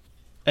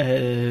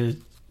a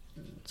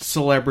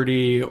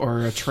celebrity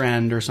or a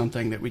trend or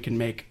something that we can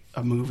make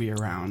a movie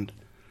around.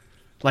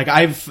 Like,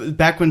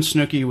 back when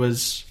Snooki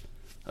was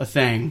a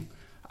thing,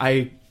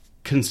 I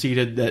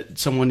conceded that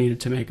someone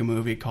needed to make a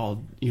movie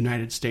called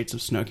United States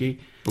of Snooki,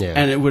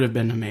 and it would have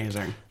been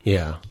amazing.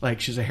 Yeah. Like,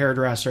 she's a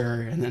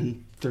hairdresser, and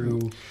then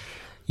through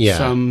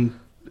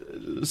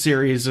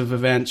series of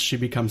events, she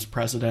becomes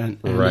president,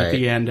 and at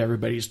the end,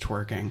 everybody's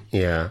twerking.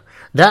 Yeah.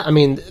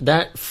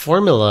 That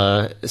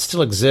formula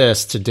still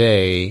exists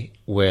today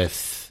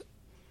with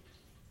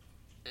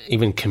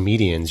even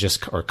comedians,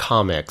 or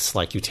comics.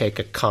 Like, you take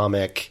a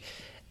comic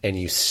and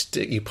you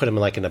put him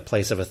like in a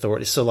place of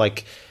authority. So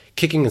like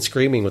Kicking and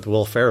Screaming with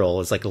Will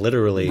Ferrell is like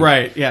literally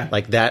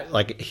like that.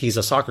 Like, he's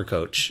a soccer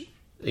coach.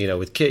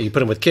 With you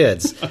put him with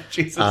kids. Oh,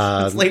 Jesus,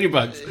 it's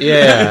Ladybugs.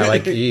 Yeah,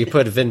 like you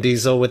put Vin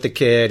Diesel with the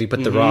kid. You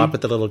put The Rock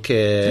with the little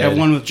kid. You have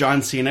one with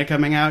John Cena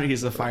coming out.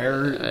 He's the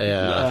fire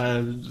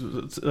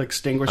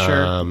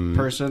extinguisher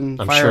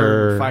person. I'm fire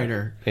sure,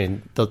 fighter.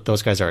 And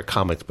those guys are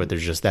comics, but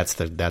there's just that's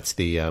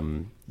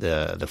the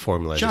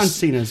formula. John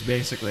Cena's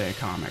basically a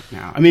comic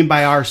now. I mean,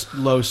 by our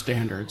low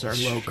standards, our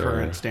low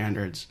current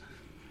standards.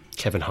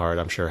 Kevin Hart,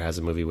 I'm sure, has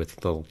a movie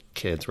with little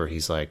kids where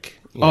he's like,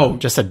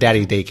 just a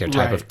daddy daycare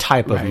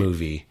type of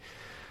movie.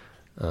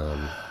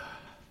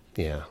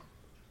 Yeah.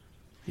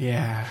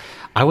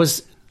 I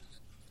was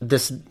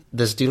this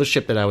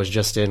dealership that I was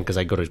just in, because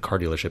I go to car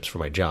dealerships for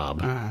my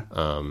job.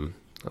 I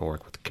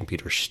work with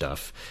computer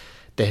stuff.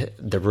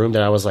 The room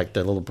that I was like,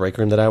 the little break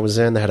room that I was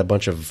in, they had a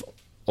bunch of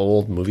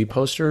old movie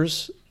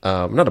posters.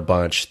 Not a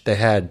bunch. They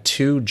had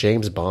 2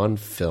 James Bond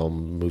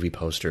film movie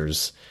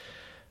posters.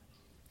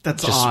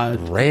 That's just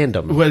odd.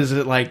 Random. Was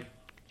it like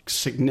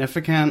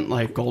significant,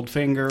 like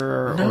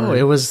Goldfinger? No,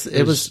 it was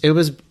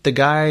the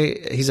guy.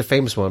 He's a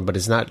famous one, but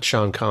it's not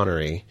Sean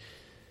Connery.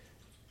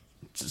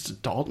 Is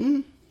it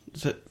Dalton?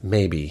 Is it?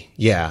 Maybe.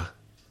 Yeah.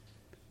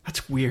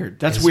 That's weird.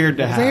 That's weird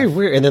to have. Very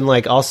weird. And then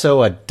like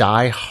also a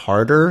Die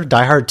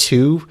Hard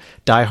 2,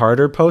 Die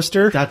Harder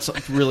poster.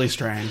 That's really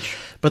strange.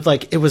 But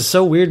like, it was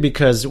so weird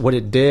because what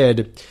it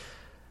did,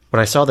 when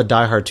I saw the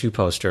Die Hard 2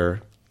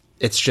 poster,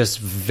 it's just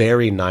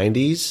very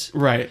 90s.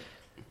 Right.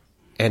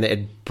 And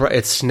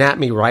it snapped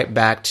me right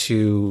back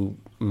to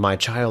my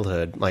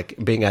childhood, like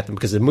being at them,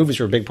 because the movies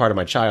were a big part of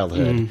my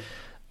childhood.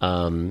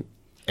 And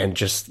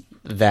just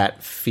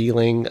that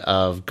feeling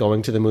of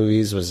going to the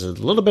movies was a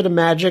little bit of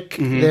magic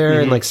there,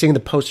 and like seeing the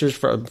posters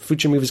for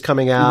future movies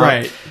coming out.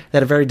 Right. They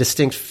had a very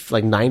distinct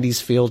like 90s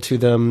feel to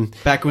them.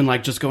 Back when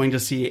like just going to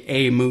see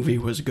a movie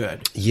was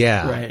good.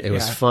 Yeah. Right. It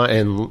was fun.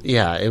 And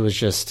it was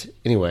just,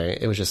 anyway,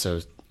 it was just so...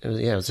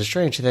 it was a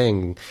strange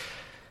thing.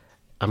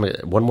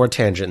 One more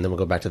tangent, and then we'll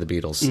go back to the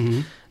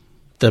Beatles.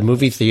 The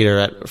movie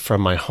theater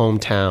from my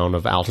hometown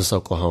of Altus,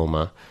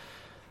 Oklahoma,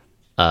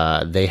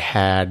 they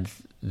had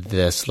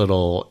this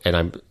little, it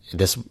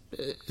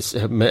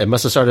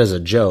must have started as a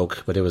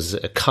joke, but it was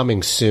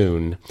coming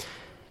soon.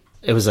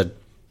 It was a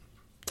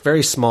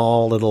very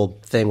small little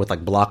thing with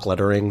like block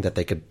lettering that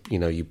they could,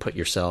 you put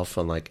yourself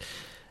on like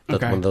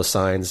one of those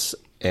signs.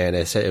 And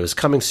it said it was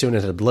coming soon,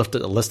 and it had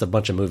lifted a list of a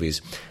bunch of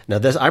movies. Now,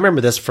 I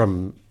remember this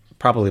from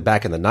probably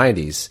back in the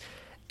 90s,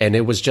 and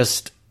it was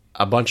just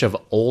a bunch of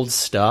old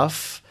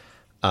stuff.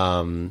 The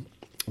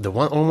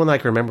only one I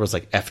can remember was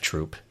like F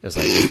Troop. It was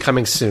like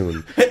coming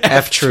soon,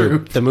 F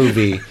Troop, the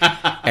movie,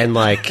 and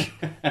like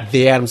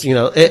the Adams.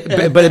 But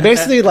it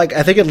basically like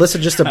I think it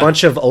listed just a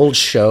bunch of old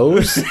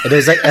shows. It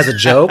was like as a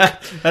joke.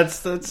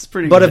 That's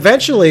pretty. But good.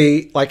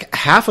 Eventually, like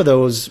half of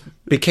those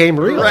became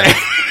real. Right.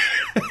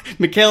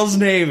 McHale's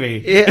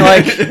Navy.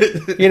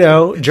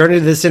 Journey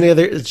to the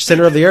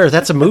Center of the Earth.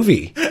 That's a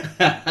movie.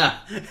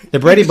 The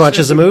Brady Bunch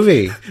is a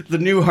movie. The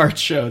Newhart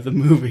Show, the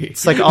movie.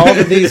 It's like all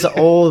of these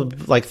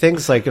old like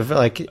things little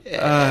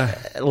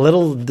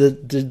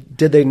did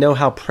they know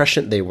how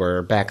prescient they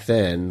were back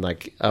then.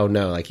 Like, oh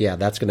no, like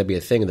that's going to be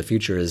a thing in the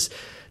future, is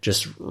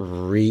just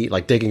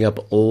digging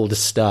up old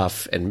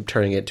stuff and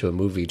turning it into a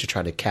movie to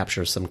try to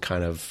capture some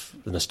kind of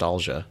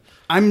nostalgia.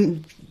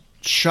 I'm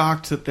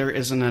shocked that there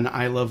isn't an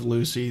I Love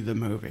Lucy the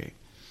movie.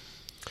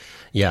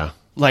 Yeah.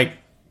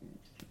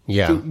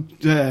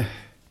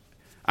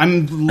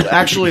 I'm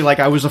actually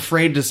I was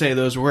afraid to say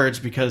those words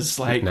because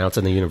now it's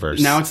in the universe.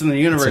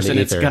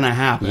 It's gonna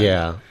happen.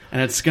 Yeah.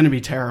 And it's gonna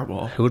be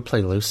terrible. Who would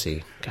play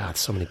Lucy? God,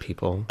 so many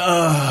people.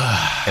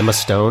 Emma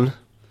Stone?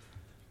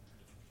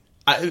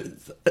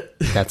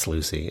 That's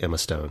Lucy, Emma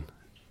Stone.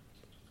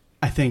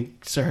 I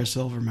think Sarah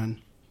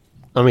Silverman.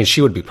 I mean,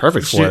 she would be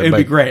perfect for it. It'd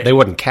be great. They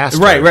wouldn't cast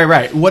her.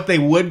 Right. What they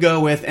would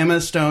go with,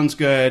 Emma Stone's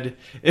good,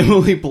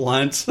 Emily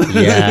Blunt.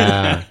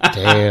 Yeah,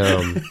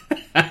 damn.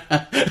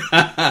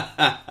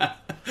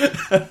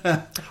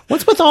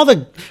 What's with all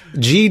the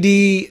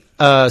GD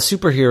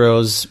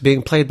superheroes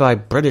being played by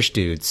British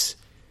dudes?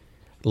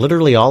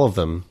 Literally all of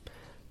them.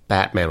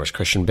 Batman was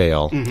Christian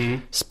Bale.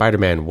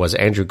 Spider-Man was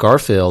Andrew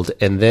Garfield,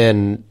 and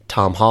then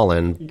Tom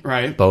Holland.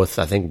 Right. Both,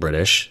 I think,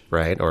 British,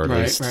 right? Or at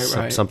least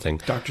something.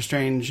 Doctor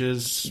Strange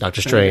is...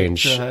 Doctor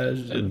Strange.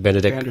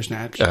 Benedict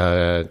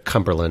Bandersnatch.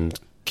 Cumberland.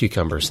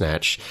 Cucumber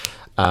Snatch.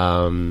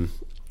 Who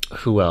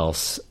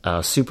else?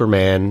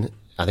 Superman.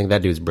 I think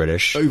that dude's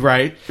British.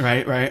 Right.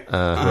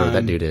 Whoever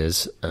that dude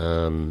is.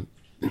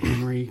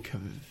 Henry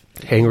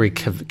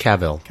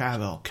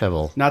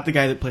Cavill. Not the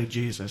guy that played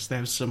Jesus. They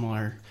have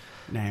similar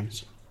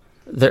names.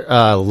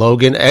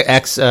 Logan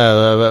X,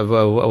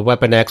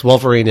 Weapon X.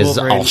 Wolverine is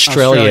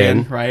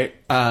Australian. right?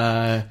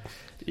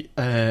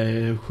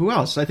 Who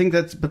else? I think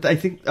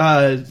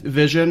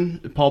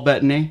Vision, Paul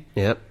Bettany.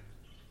 Yep.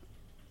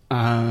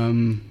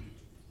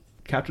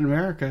 Captain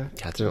America.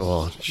 That's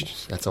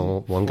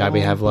the one guy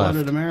we have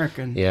left.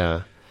 American.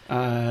 Yeah.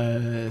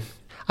 I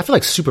feel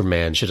like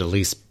Superman should at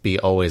least be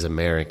always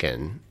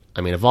American.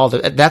 I mean,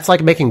 that's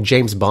like making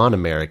James Bond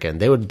American.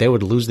 They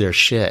would lose their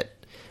shit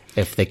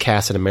if they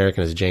cast an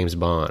American as James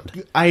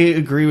Bond. I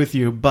agree with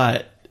you,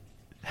 but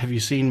have you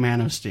seen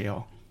Man of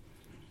Steel?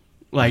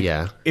 Like,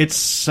 yeah. It's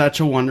such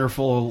a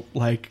wonderful,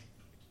 like,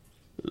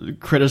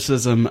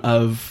 criticism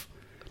of,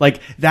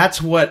 like,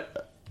 that's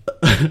what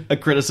a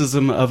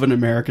criticism of an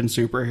American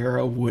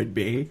superhero would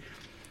be.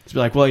 To be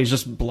like, well, he's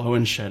just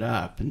blowing shit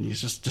up and he's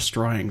just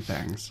destroying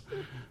things.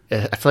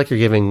 I feel like you're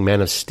giving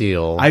Man of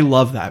Steel. I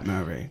love that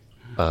movie.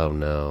 Oh,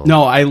 no.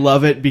 No, I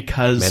love it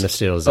because Man of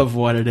Steel is of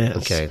what it is.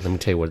 Okay, let me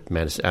tell you what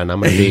Man of Steel... And I'm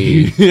going to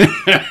be...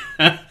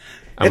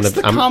 It's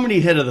the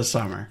comedy hit of the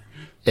summer.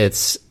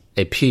 It's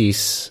a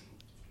piece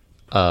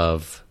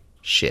of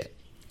shit.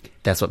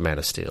 That's what Man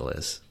of Steel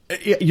is.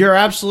 You're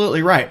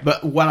absolutely right.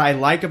 But what I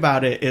like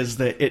about it is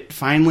that it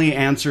finally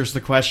answers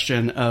the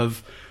question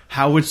of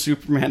how would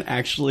Superman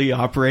actually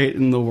operate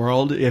in the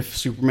world if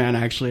Superman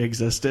actually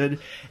existed,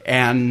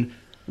 and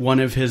one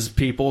of his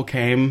people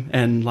came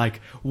and,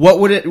 like, what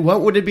would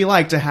it be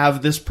like to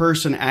have this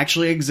person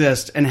actually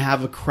exist and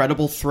have a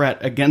credible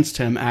threat against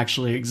him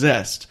actually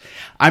exist?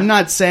 I'm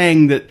not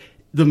saying that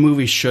the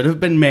movie should have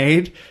been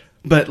made,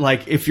 but,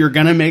 like, if you're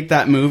gonna make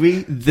that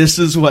movie, this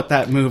is what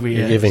that movie is.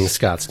 You're giving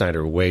Scott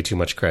Snyder way too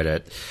much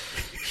credit.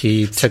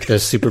 He took the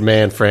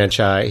Superman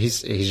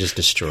franchise. He's just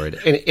destroyed.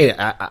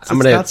 I'm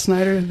gonna Scott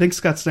Snyder. I think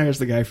Scott Snyder's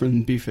the guy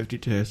from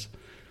B-52s.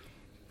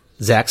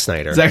 Zack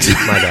Snyder. My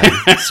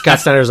bad. Scott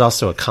Snyder is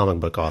also a comic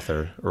book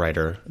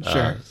writer.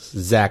 Sure.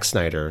 Zack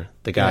Snyder,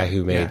 the guy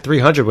who made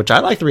 300, which I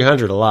like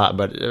 300 a lot,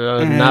 but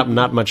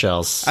not much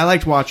else. I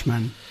liked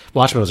Watchmen.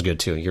 Watchmen was good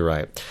too. You're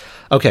right.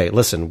 Okay,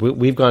 listen,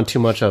 we've gone too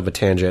much of a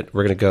tangent.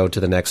 We're going to go to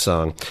the next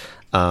song.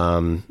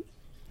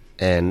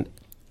 And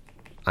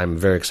I'm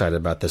very excited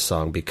about this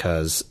song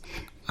because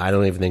I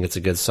don't even think it's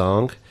a good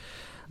song.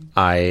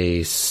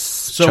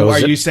 So are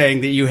you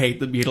saying that you hate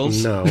the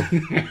Beatles? No.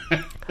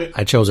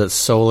 I chose it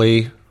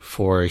solely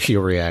for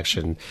your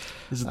reaction.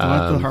 Is it the one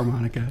with the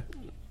harmonica?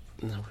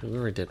 No, we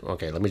already did.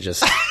 Okay, let me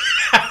just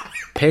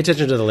pay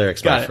attention to the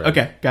lyrics, my friend.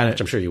 Okay, got it.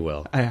 Which I'm sure you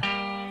will. The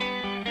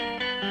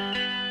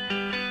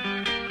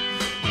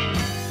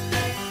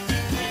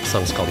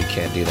song's called You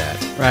Can't Do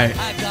That. Right.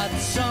 I got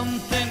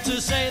something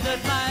to say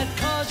that might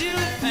cause you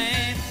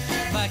pain.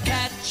 If I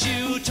catch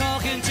you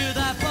talking to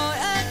that boy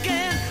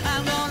again,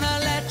 I'm gonna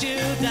let you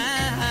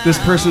down. This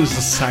person is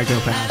a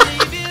psychopath.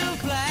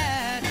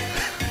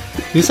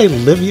 Did you say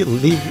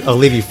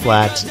leave you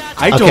flat?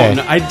 I don't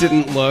know. I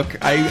didn't look.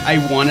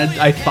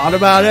 I thought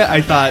about it.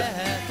 I thought,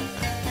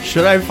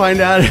 should I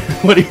find out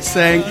what he's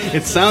saying?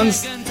 It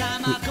sounds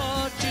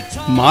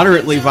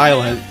moderately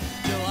violent,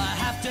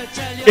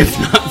 if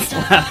not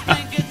flat,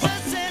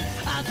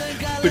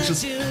 which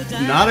is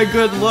not a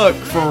good look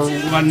for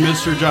one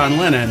Mr. John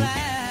Lennon.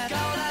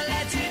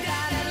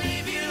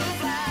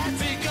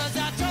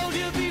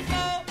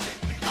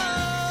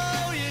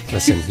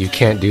 Listen, you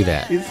can't do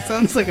that. It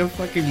sounds like a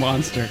fucking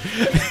monster.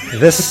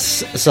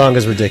 This song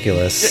is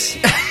ridiculous.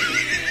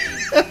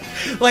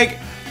 Like,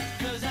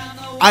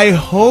 I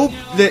hope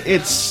that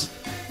it's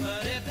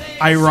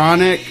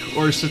ironic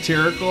or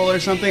satirical or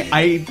something.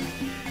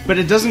 But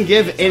it doesn't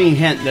give any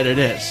hint that it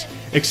is,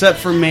 except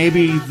for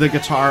maybe the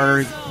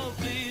guitar,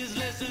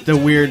 the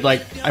weird,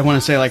 like, I want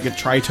to say like a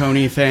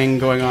tritone thing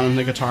going on in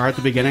the guitar at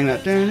the beginning.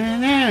 That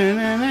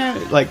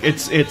like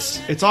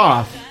it's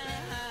off,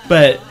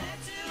 but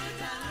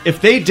if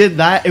they did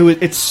that,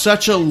 it's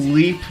such a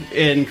leap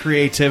in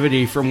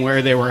creativity from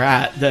where they were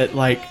at that,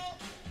 like,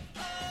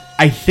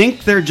 I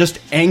think they're just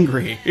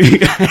angry.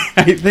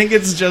 I think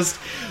it's just,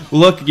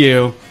 look,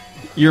 you're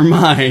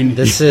mine.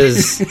 This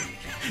is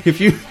if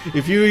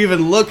you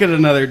even look at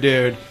another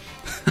dude,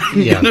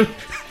 I'm gonna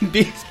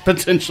be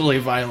potentially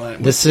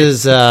violent. This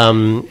is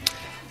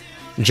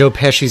Joe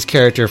Pesci's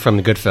character from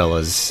the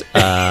Goodfellas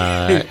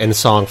in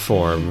song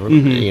form.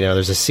 Mm-hmm. You know,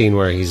 there's a scene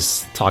where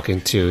he's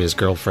talking to his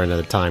girlfriend at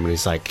the time, and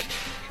he's like,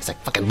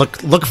 fucking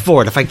look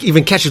forward. If I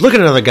even catch you looking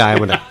at another guy, I'm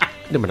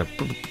gonna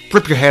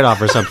rip your head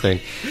off or something.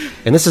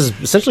 And this is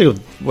essentially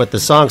what the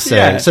song's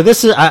saying. Yeah. So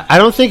this is, I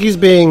don't think he's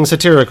being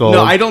satirical.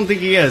 No, I don't think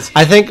he is.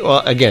 I think, well,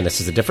 again, this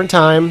is a different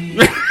time.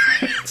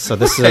 So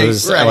this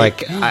is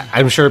like,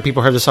 I'm sure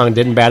people heard the song and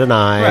didn't bat an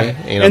eye. Right.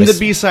 You know, and the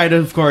B-side,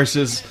 of course,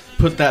 is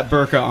put that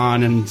burqa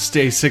on and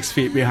stay 6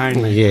 feet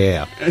behind me.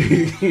 Yeah.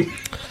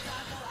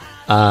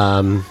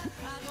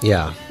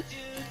 Yeah.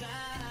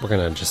 We're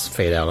gonna just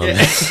fade out on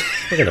this.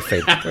 We're gonna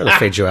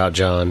fade you out,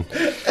 John.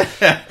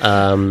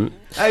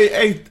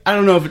 I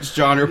don't know if it's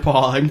John or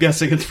Paul. I'm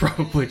guessing it's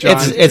probably John.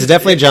 It's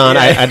definitely John.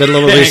 I did a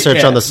little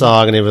research on the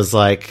song, and it was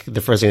like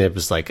the first thing it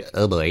was like,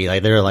 oh boy,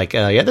 like they're like,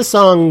 yeah, this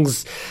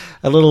song's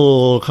a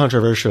little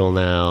controversial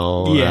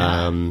now.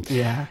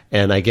 Yeah.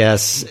 And I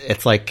guess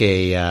it's like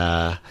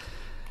a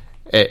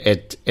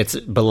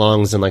it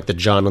belongs in like the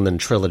John Lennon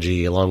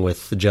trilogy, along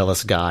with the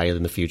Jealous Guy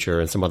in the future,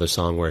 and some other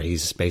song where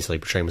he's basically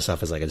portraying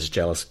himself as like this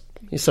jealous.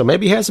 So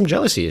maybe he has some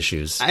jealousy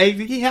issues. I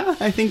think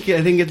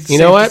it's you safe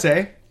know what? to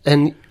say.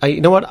 And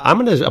you know what?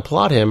 I'm going to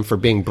applaud him for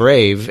being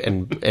brave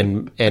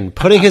and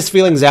putting his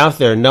feelings out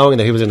there, knowing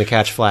that he was going to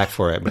catch flack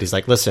for it. But he's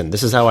like, listen,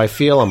 this is how I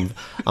feel. I'm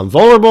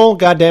vulnerable.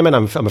 God damn it.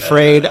 I'm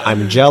afraid.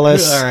 I'm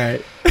jealous. All right.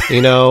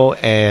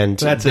 And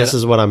this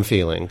is what I'm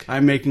feeling.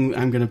 I'm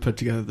going to put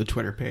together the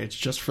Twitter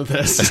page just for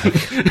this.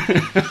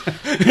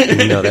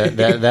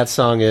 That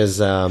song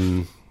is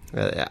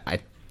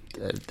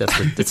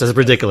it's a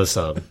ridiculous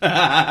song.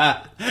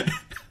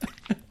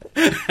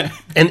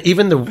 And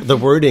even the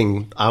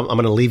wording, I'm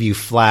going to leave you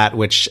flat,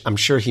 which I'm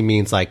sure he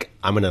means like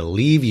I'm going to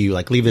leave you,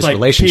 like leave this like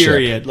relationship.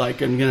 Period.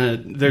 Like I'm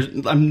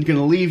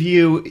gonna leave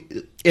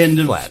you. End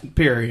of flat.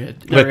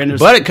 Period.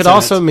 But it could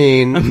also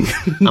mean I'm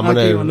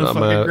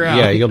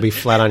gonna you'll be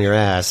flat on your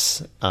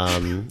ass,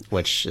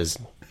 which is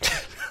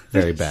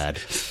very bad.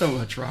 So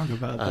much wrong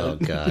about that. Oh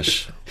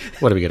gosh,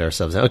 what do we get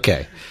ourselves in?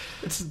 Okay,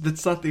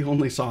 that's not the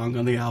only song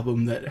on the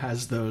album that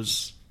has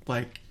those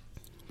like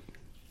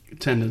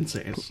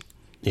tendencies.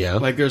 Yeah.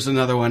 Like there's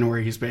another one where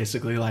he's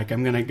basically like,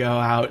 I'm going to go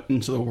out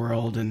into the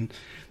world and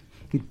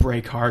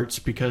break hearts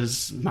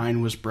because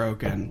mine was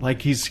broken.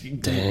 Like he's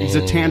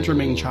a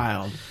tantruming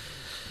child.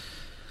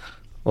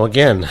 Well,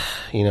 again,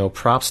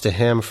 props to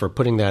him for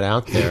putting that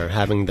out there,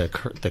 having the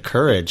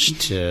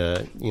courage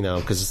to,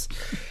 because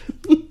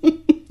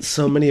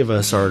so many of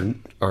us are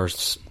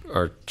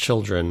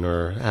children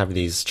or have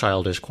these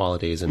childish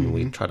qualities and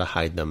we try to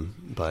hide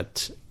them.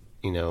 But,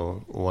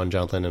 one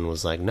John Lennon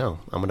was like, no,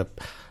 I'm going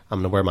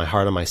to wear my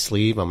heart on my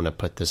sleeve. I'm going to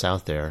put this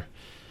out there,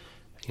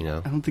 I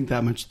don't think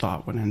that much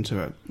thought went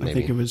into it. Maybe. I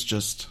think it was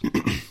just,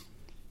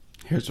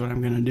 here's what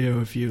I'm going to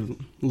do if you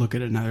look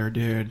at another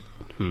dude.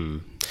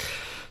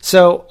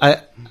 So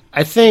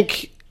I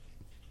think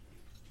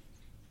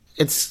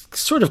it's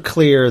sort of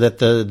clear that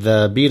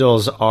the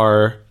Beatles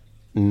are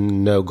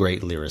no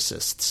great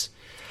lyricists.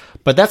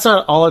 But that's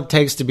not all it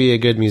takes to be a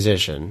good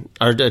musician,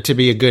 or to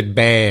be a good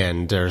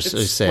band, or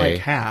It's say.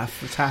 like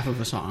half. It's half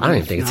of a song. I don't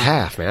even think it's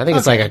half, man. I think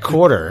it's like a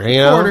quarter.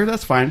 Quarter,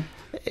 that's fine.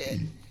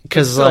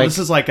 Because this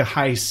is like a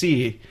high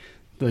C,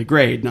 the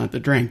grade, not the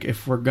drink.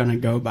 If we're gonna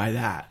go by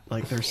that,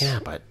 like there's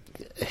but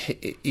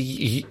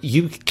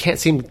you can't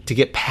seem to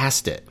get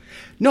past it.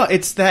 No,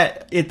 it's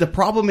that the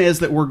problem is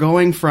that we're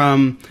going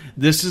from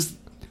this is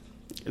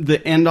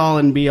the end all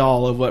and be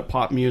all of what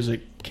pop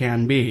music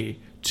can be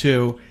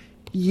to.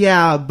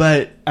 Yeah,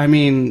 but I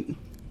mean,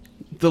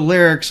 the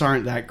lyrics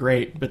aren't that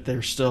great, but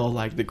they're still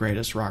like the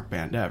greatest rock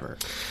band ever.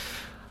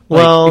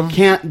 Well, it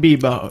can't be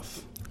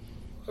both.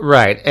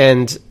 Right,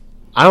 and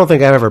I don't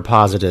think I've ever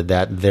posited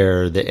that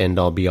they're the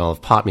end-all, be-all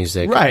of pop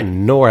music, right?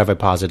 Nor have I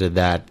posited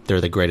that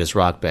they're the greatest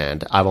rock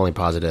band. I've only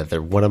posited that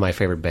they're one of my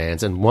favorite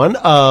bands and one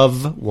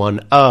of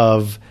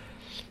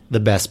the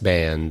best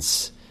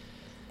bands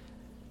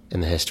in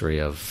the history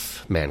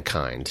of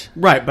mankind.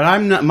 Right, but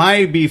I'm not.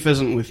 My beef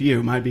isn't with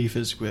you. My beef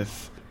is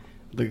with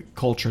the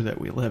culture that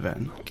we live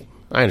in.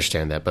 I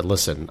understand that, but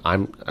listen,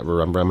 I'm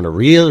going to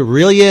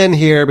reel you in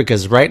here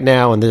because right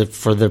now,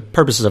 for the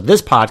purposes of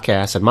this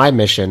podcast and my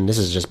mission, this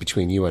is just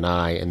between you and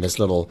I and this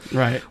little.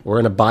 Right, we're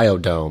in a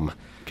biodome.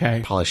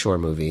 Okay, Pauly Shore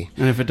movie.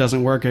 And if it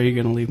doesn't work, are you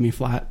going to leave me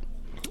flat?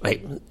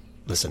 Hey,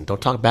 listen,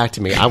 don't talk back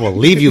to me. I will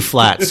leave you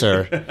flat,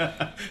 sir.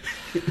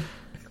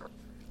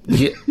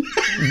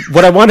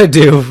 What I want to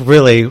do,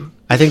 really.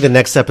 I think the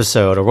next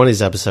episode or one of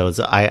these episodes,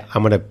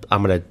 I'm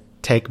gonna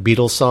take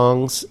Beatles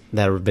songs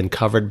that have been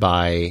covered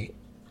by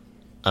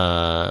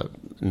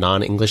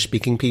non-English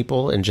speaking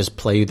people and just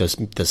play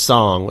the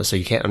song so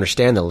you can't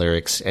understand the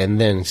lyrics and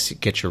then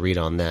get your read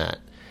on that.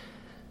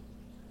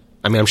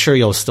 I mean, I'm sure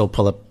you'll still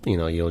pull up,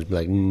 you'll be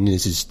like,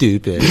 this is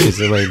stupid because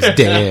my name's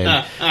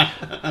Dan.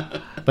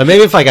 But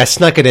maybe if I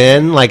snuck it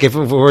in, like if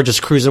we were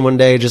just cruising one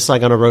day, just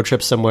like on a road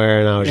trip somewhere,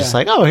 and I was just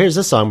like, oh, here's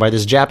this song by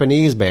this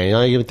Japanese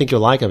band. You think you'll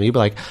like them. You'd be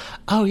like,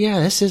 oh, yeah,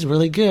 this is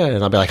really good.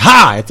 And I'll be like,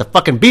 ha, it's a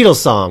fucking Beatles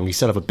song, you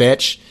son of a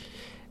bitch.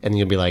 And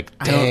you'll be like,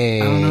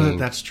 dang. I don't know that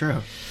that's true.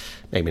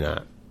 Maybe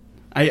not.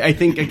 I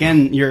think,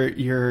 again,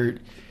 you're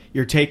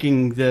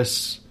taking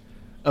this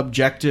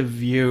objective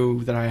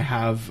view that I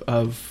have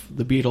of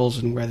the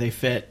Beatles and where they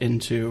fit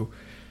into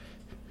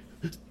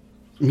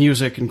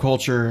music and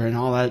culture and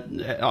all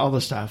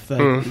the stuff. That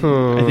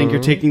I think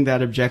you're taking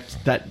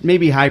that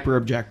maybe hyper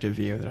objective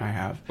view that I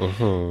have,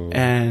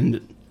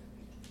 and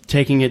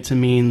taking it to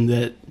mean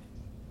that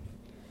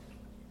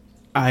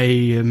I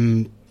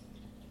am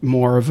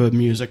more of a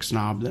music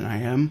snob than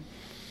I am.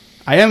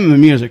 I am a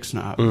music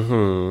snob,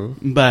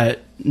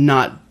 but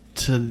not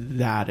to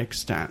that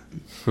extent.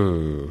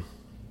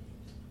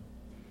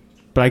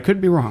 But I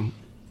could be wrong.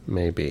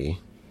 Maybe.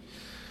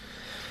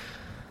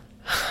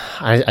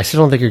 I still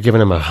don't think you're giving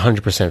him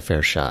 100%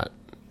 fair shot.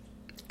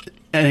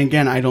 And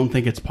again, I don't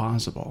think it's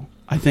possible.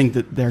 I think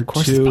that they're Of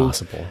course too... it's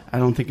possible. I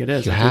don't think it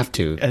is. You have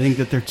to. I think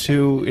that they're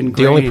too ingrained.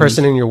 The only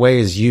person in your way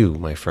is you,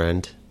 my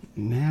friend.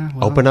 Nah,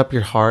 well, Open up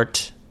your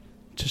heart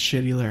to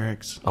shitty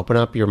lyrics. Open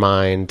up your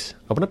mind,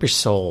 open up your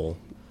soul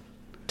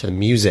to the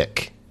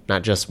music,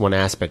 not just one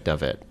aspect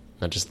of it,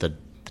 not just the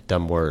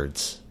dumb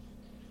words.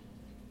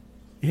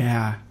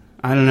 Yeah,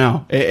 I don't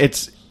know.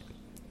 It's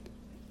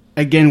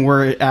again,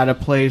 we're at a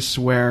place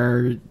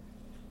where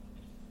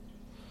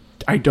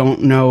I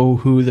don't know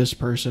who this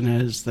person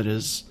is that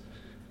is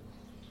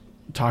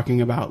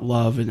talking about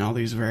love in all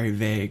these very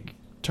vague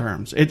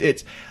terms.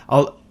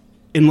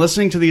 In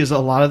listening to these, a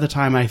lot of the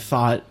time I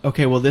thought,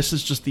 okay, well, this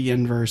is just the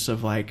inverse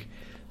of like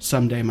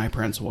 "Someday My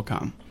Prince Will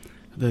Come,"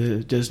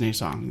 the Disney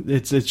song.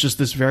 It's just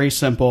this very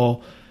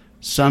simple,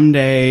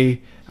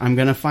 someday I'm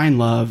going to find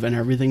love and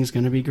everything's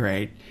going to be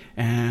great,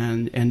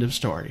 and end of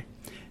story.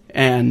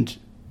 And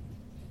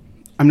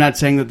I'm not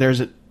saying that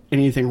there's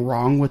anything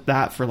wrong with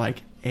that for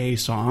like a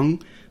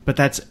song, but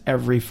that's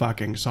every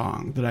fucking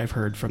song that I've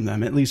heard from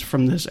them, at least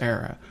from this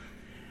era.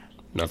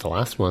 Not the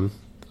last one.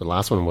 The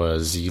last one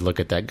was you look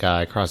at that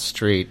guy across the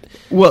street.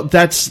 Well,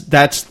 that's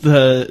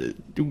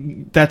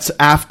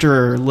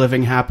after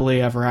Living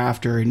Happily Ever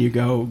After, and you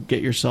go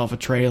get yourself a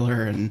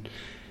trailer, and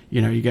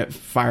you get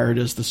fired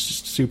as the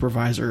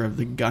supervisor of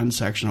the gun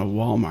section of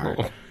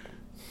Walmart.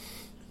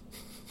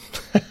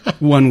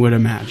 One would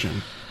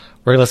imagine.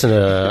 We're going to listen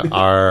to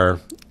our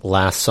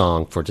last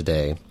song for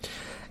today.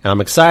 And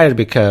I'm excited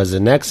because the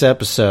next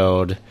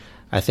episode,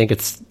 I think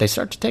they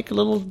start to take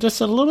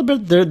just a little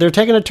bit. They're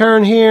taking a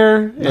turn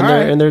here,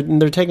 and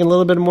they're taking a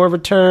little bit more of a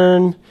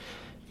turn.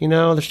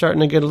 They're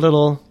starting to get a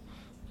little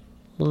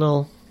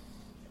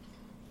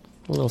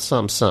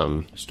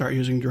something. Start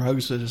using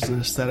drugs as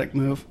an aesthetic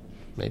move.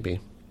 Maybe.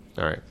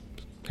 All right.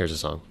 Here's a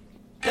song.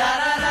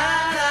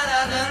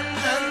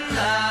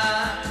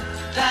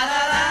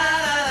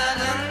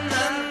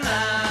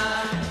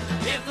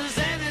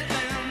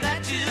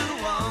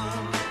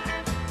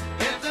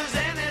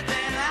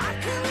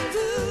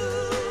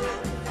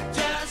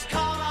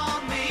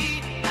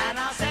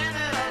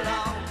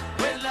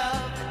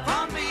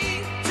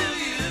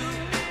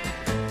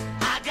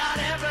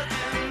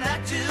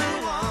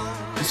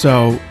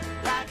 So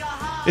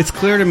it's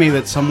clear to me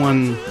that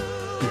someone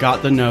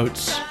got the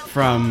notes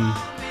from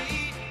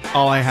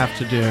All I Have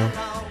to Do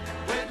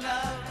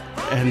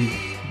and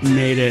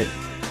made it.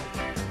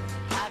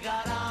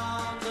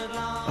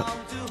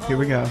 Here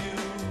we go.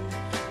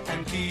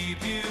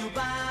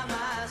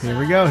 Here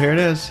we go. Here it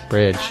is.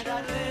 Bridge.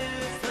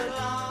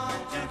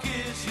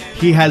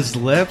 He has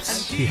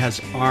lips. He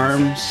has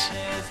arms.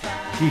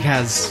 He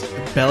has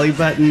a belly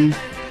button.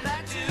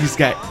 He's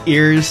got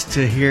ears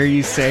to hear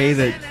you say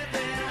that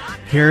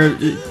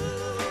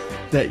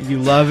you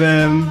love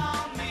him.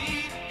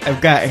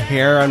 I've got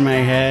hair on my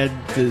head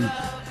to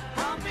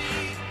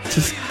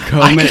just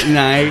comb at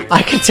night.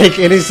 I could take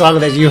any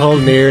song that you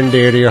hold near and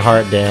dear to your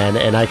heart, Dan,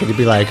 and I could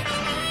be like,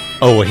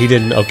 oh, he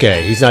didn't.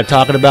 Okay, he's not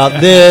talking about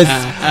this.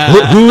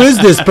 Who is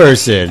this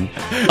person?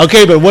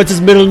 Okay, but what's his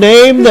middle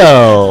name,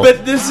 though?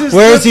 But this is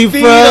where's he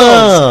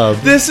from?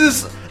 This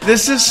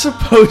is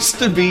supposed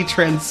to be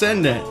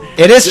transcendent.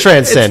 It is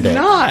transcendent.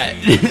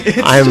 It's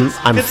not.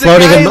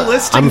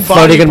 I'm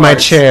floating in my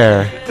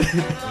chair.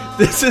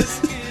 This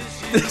is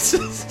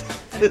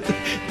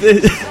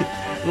the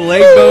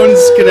leg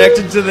bone's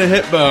connected to the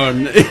hip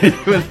bone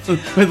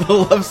with a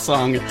love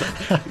song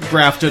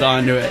grafted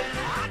onto it.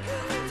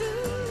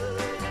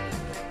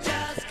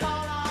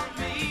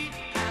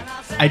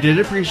 I did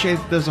appreciate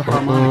that there's a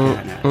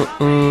harmonica in it.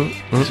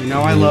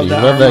 I love that.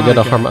 You love that good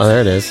harmonica. Oh,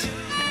 there it is.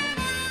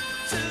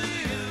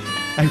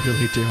 I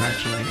really do,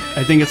 actually.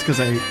 I think it's because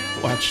I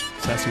watched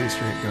Sesame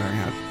Street growing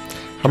up.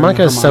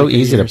 Harmonica is so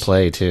easy to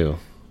play, too.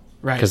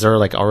 Right. Because they're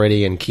like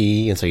already in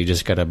key, and so you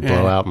just got to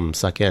blow out and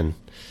suck in.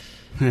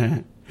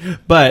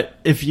 But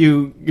if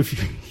you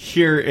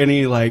hear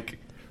any like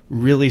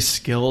really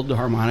skilled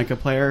harmonica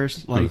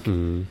players, like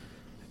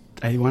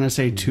I want to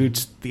say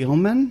Toots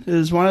Thielman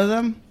is one of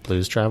them.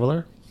 Blues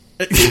Traveler?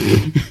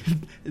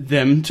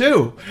 Them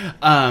too.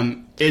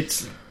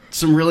 It's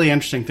some really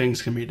interesting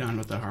things can be done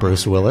with the harmonica.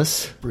 Bruce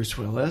Willis.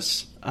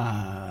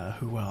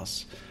 Who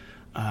else?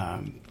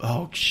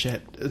 Oh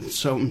shit!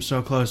 I'm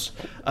so close.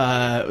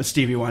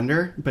 Stevie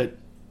Wonder, but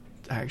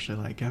I actually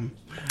like him.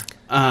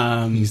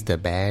 He's the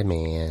bad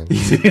man.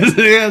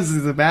 Yes,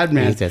 he's a bad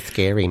man. He's a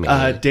scary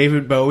man.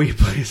 David Bowie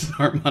plays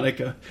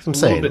harmonica a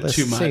little bit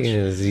too much.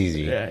 It's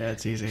easy. Yeah,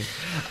 it's easy.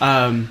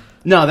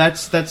 No,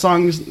 that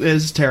song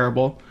is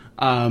terrible.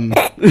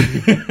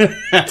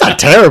 It's not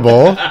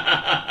terrible.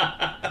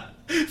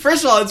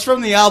 First of all, it's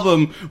from the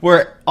album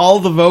where all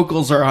the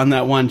vocals are on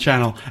that one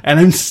channel, and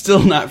I'm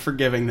still not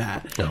forgiving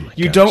that. Oh my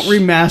you gosh. don't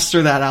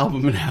remaster that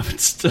album and have it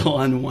still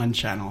on one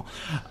channel.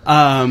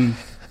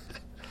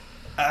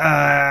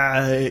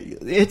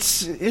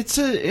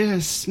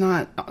 It's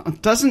not.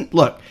 It doesn't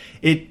look.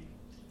 It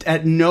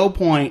at no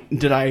point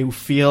did I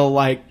feel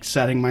like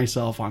setting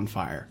myself on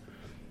fire.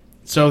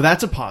 So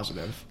that's a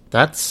positive.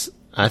 I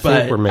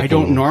think we're making. I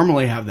don't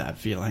normally have that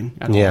feeling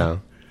at all. Yeah.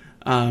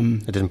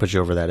 It didn't put you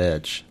over that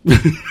edge.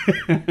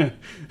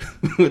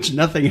 Which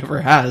nothing ever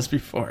has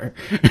before.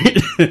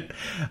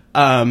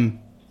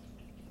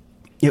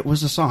 it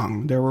was a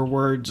song. There were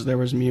words, there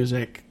was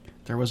music,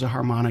 there was a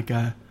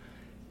harmonica.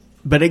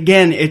 But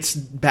again, it's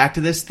back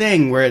to this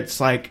thing where it's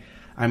like,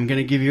 I'm going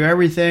to give you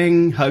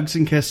everything, hugs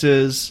and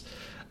kisses.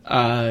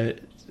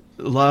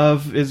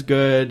 Love is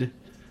good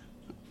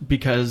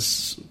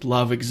because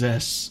love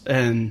exists.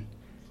 And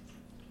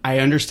I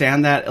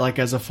understand that like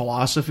as a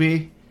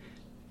philosophy.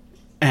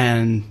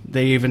 And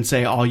they even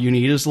say all you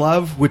need is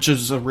love, which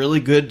is a really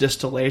good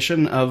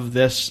distillation of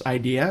this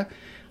idea.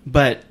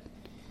 But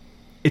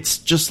it's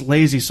just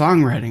lazy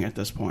songwriting at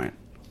this point.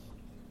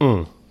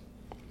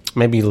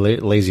 Maybe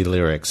lazy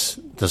lyrics.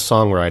 The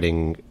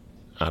songwriting,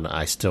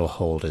 I still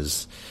hold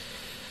is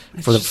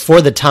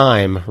for the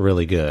time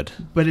really good.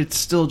 But it's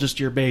still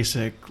just your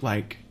basic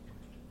like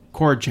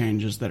chord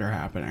changes that are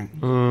happening.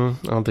 I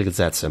don't think it's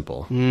that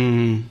simple.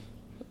 I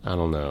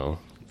don't know.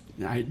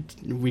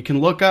 We can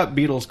look up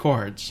Beatles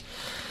chords.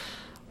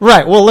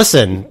 Right. Well,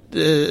 listen,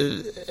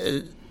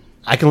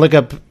 I can look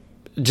up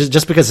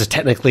just because it's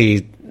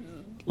technically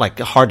like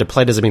hard to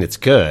play doesn't mean it's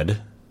good.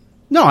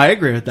 No, I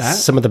agree with that.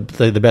 Some of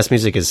the best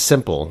music is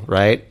simple,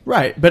 right?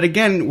 Right. But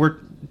again,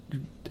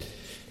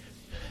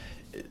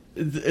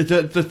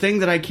 the thing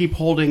that I keep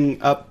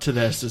holding up to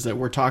this is that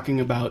we're talking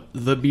about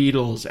the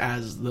Beatles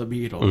as the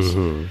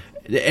Beatles.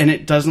 And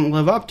it doesn't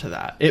live up to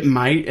that. It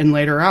might in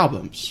later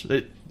albums.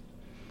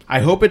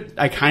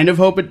 I kind of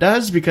hope it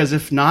does, because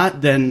if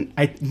not, then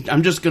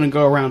I'm just going to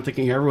go around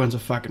thinking everyone's a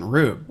fucking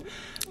rube.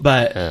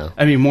 But,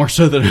 I mean, more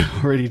so than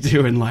I already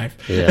do in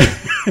life. Yeah.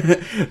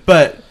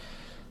 But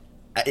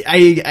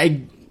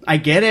I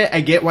get it.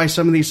 I get why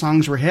some of these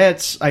songs were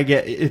hits.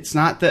 It's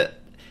not that,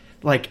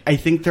 like, I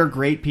think they're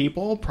great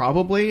people,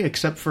 probably,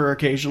 except for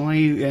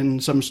occasionally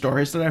in some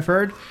stories that I've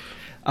heard.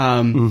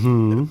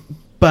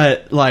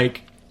 But,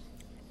 like,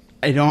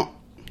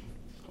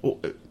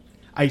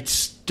 I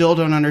still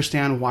don't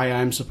understand why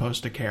I'm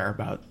supposed to care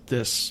about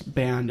this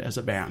band as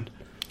a band.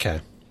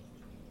 Okay.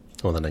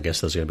 Well, then I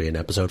guess there's going to be an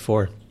episode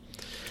 4.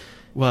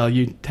 Well,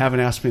 you haven't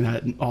asked me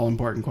that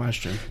all-important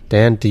question.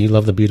 Dan, do you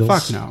love the Beatles?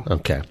 Fuck no.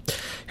 Okay.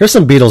 Here's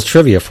some Beatles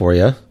trivia for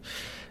you.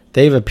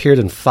 They've appeared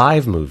in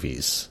 5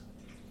 movies.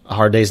 A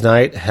Hard Day's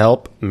Night,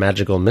 Help,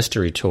 Magical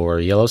Mystery Tour,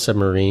 Yellow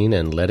Submarine,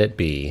 and Let It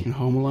Be. And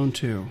Home Alone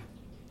 2.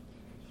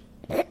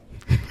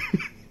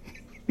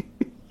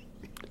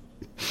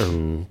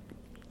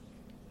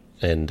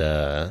 And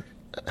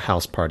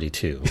House Party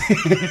 2.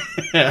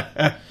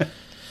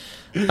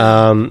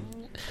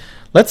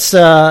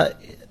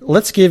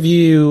 Let's give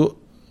you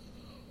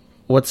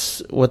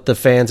what the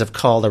fans have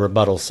called a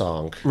rebuttal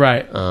song,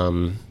 right?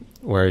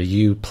 Where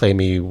you play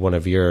me one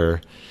of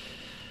your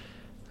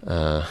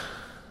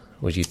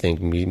what you think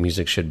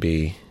music should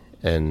be,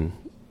 and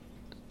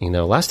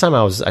last time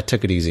I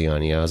took it easy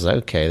on you. I was like,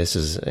 okay,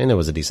 and it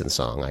was a decent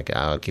song.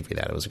 I'll give you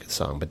that. It was a good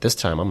song, but this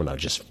time I'm gonna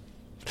just.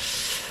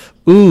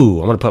 I'm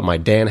going to put my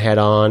Dan hat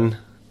on.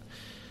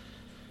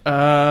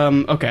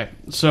 Okay,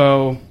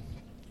 so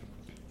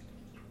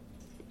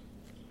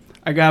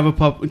I have a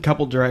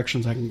couple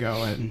directions I can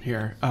go in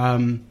here.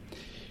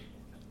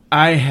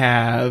 I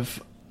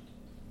have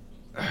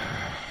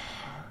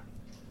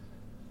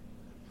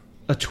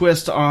a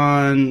twist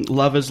on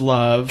Love is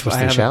Love. Twist I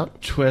and have Shout? A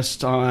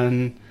twist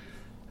on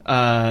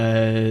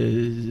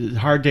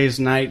Hard Day's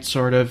Night,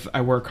 sort of.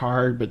 I work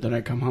hard, but then I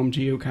come home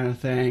to you kind of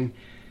thing.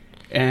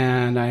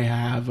 And I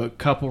have a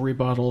couple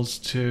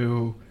rebuttals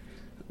to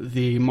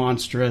the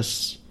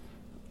monstrous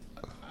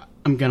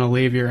I'm going to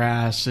leave your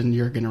ass and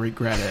you're going to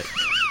regret it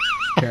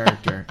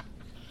character.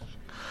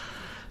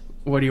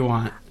 What do you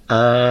want?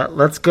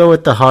 Let's go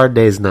with the Hard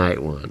Day's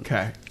Night one.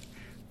 Okay.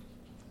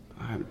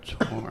 I'm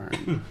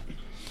torn.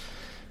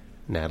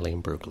 Natalie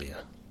and Bruglia.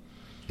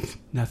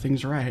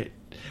 Nothing's right.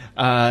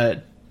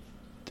 A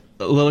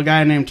little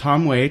guy named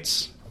Tom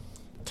Waits.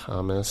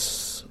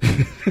 Thomas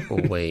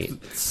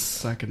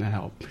Waits. Not going to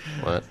help.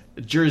 What?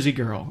 Jersey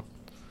Girl.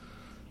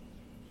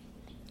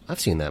 I've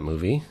seen that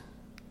movie.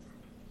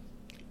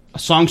 A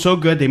song so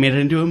good they made it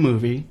into a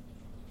movie.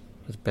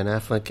 With Ben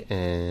Affleck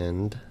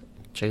and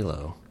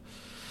J-Lo.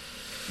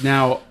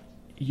 Now,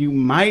 you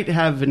might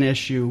have an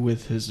issue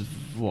with his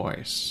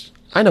voice.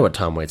 I know what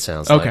Tom Waits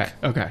sounds like.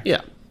 Okay.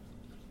 Yeah.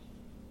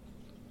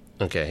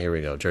 Okay, here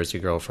we go. Jersey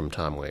Girl from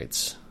Tom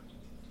Waits.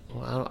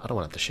 Well, I don't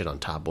want to have to shit on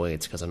Tom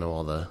Waits because I know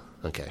all the...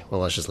 Okay,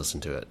 well, let's just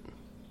listen to it.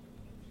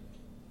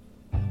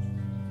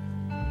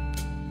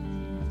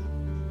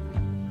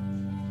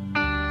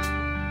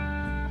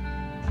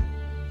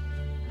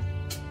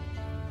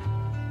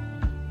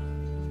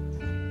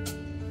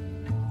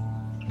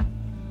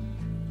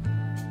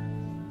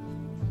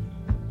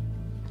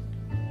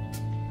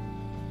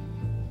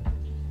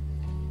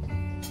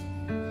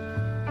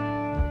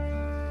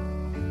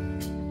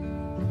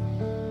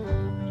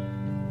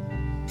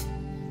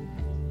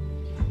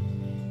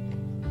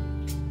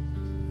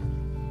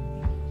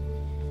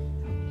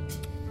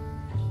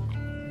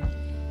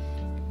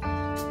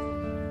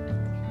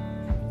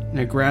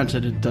 Now,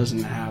 granted, it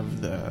doesn't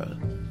have the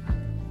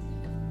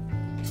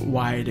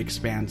wide,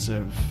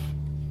 expansive...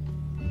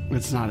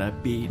 It's not a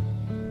beat,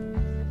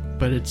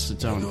 but it's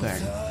its own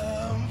thing.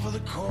 Time for the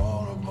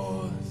corner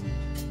boy.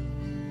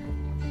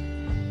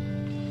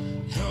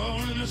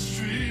 the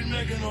street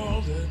making all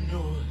that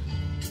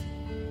noise.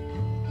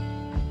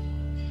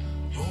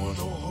 Blowing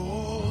the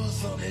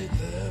horse on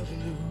 8th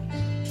Avenue.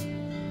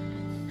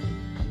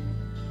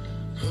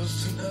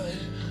 'Cause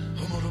tonight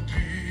I'm gonna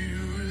be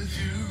with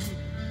you.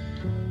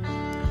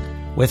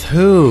 With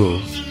who?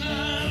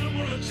 Tonight I'm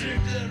gonna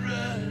take that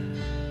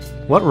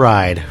ride. What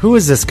ride? Who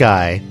is this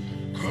guy?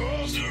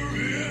 Cross the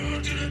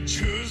river to the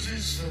Jersey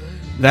side.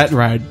 That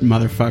ride,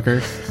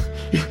 motherfucker.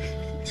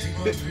 Take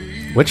my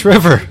baby Which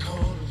river? to the carnival.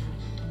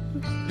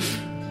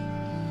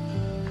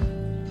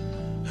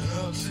 And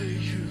I'll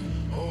take you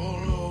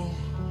all over.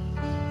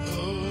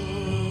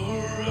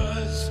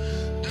 Alright,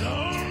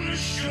 down the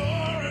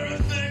shore,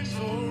 everything's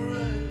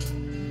alright.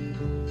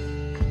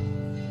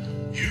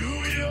 You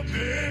and your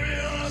baby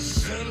on a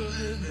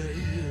Saturday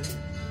night.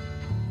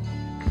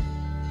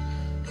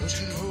 Don't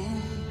you know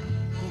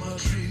all my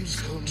dreams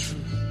come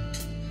true?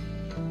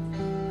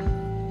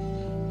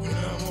 When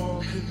I'm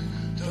walking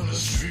down the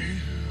street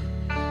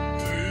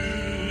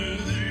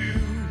with you,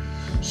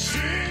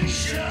 sing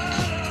shout,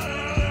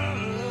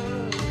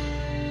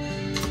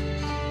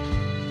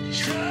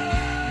 shout.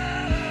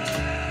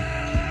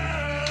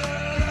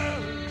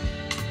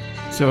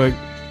 So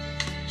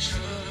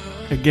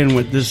again,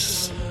 with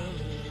this,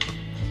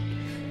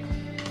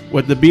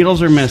 what the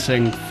Beatles are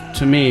missing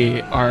to me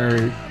are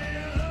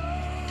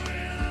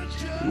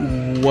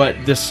what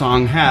this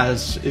song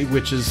has,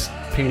 which is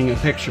painting a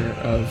picture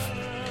of,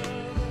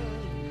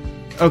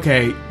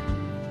 okay,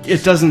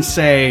 it doesn't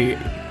say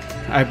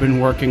I've been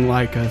working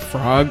like a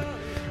frog,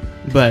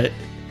 but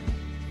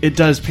it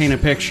does paint a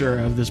picture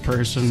of this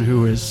person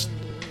who is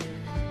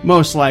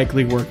most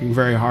likely working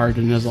very hard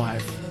in his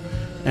life.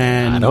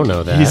 And I don't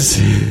know that. he's-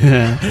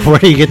 Where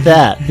do you get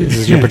that?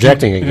 You're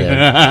projecting again.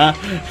 I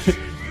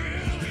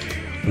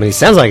mean, he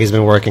sounds like he's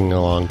been working a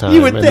long time.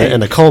 You would think. In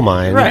the coal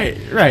mine.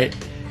 Right.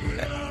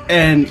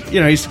 And, you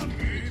know, he's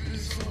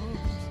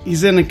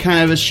in a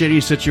kind of a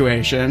shitty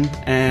situation,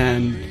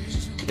 and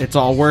it's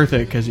all worth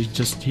it because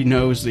he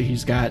knows that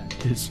he's got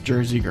his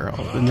Jersey girl,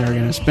 and they're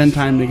going to spend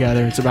time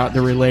together. It's about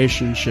the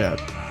relationship.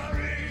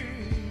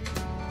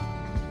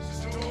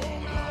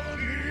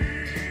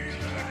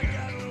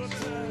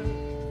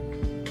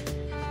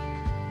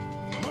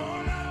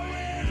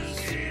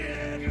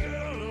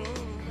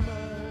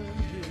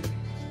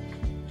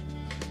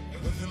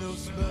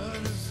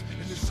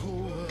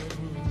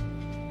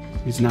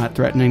 He's not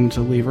threatening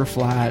to leave her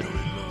flat.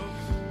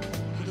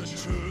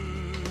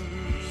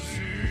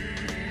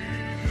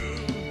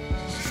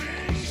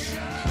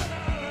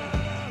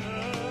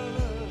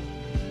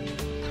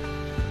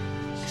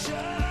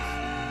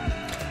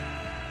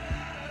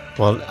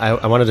 Well,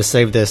 I wanted to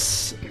save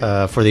this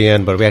for the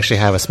end, but we actually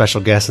have a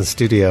special guest in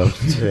studio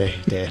today,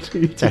 Dan.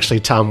 It's actually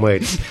Tom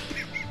Waits.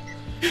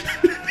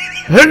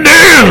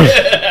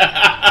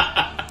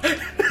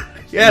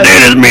 Yes.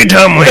 That is me,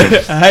 Tom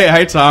Waits.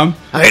 Hi, Tom.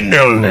 How you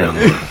doing now?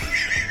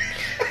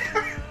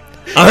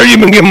 I heard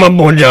you've been giving my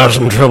boy Josh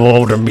some trouble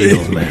over the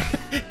Beatles, man.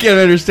 Can't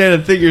understand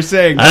a thing you're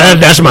saying.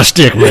 That's my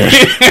stick, man.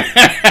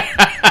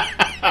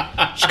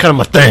 It's kind of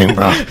my thing,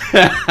 bro.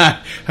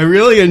 I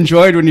really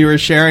enjoyed when you were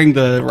sharing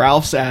the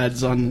Ralph's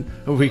ads on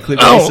a weekly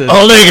basis.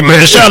 Oh, thank you,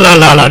 man.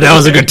 Sha-la-la-la. That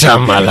was a good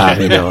time in my life,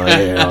 you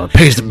know.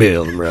 Pays the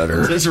bill,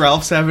 brother. Does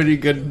Ralph's have any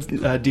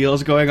good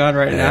deals going on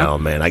right now? Oh,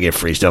 man, I get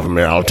free stuff from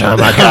there all the time.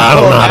 I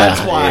don't know how to...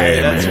 That's why.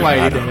 That's man, why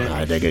you I did don't-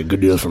 it. They get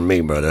good deals from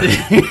me, brother.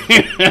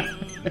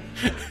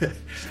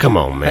 Come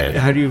on, man.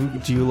 How do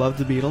you love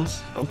the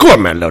Beatles? Of course,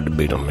 man, I love the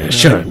Beatles, man.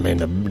 Sure, man.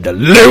 The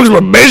lyrics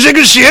were basic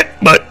as shit,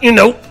 but, you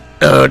know,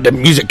 the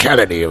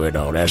musicality of it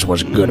all, that's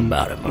what's good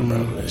about it, my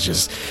brother. It's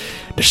just,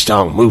 the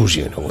song moves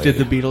you in a way. Did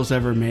the Beatles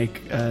ever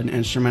make an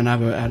instrument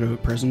out of a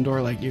prison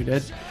door like you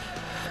did?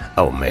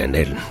 Oh, man,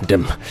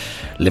 them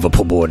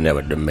Liverpool boys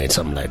never done made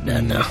something like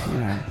that now.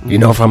 Yeah. You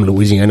know, if I'm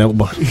Louisiana,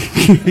 boy.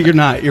 You're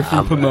not. You're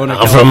from Pomona,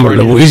 I'm from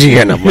California.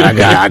 Louisiana, boy.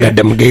 I got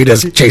them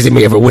gators chasing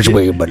me every which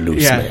way but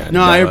loose, Yeah. man.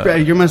 No,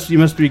 you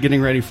must be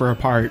getting ready for a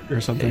part or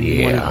something. One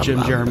Yeah, of Jim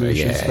Jarmusch's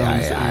yeah,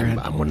 films that you're in.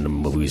 I'm one of the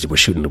movies that we're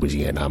shooting in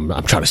Louisiana.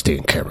 I'm trying to stay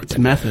in character. It's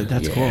method.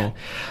 That's Yeah. cool.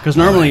 Because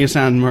normally you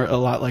sound a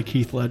lot like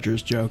Heath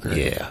Ledger's Joker.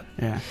 Yeah.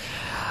 Yeah.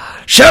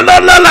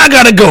 Sha-la-la-la, I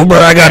gotta go, bro.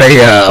 I got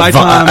Bye,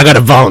 Tom. I got a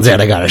Vaughn's ad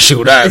I gotta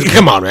shoot.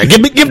 Come on, man.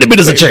 Give the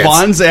Beatles a chance.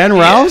 Vaughn's and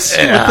Rouse?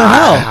 What the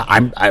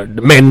hell?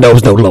 The man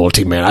knows no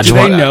loyalty, man. I just they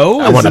want, know?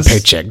 I Is want a this-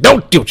 paycheck.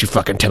 Don't you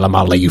fucking tell him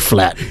I'll lay you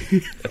flat.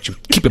 Don't you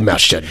keep your mouth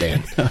shut,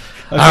 Dan. All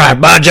right,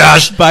 bye,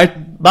 Josh. Bye,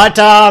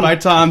 Tom. bye,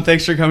 Tom.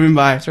 Thanks for coming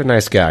by. You're a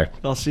nice guy.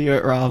 I'll see you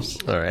at Ralph's.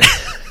 All right.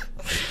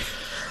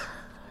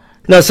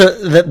 No, so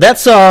that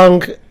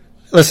song.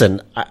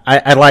 Listen,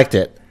 I liked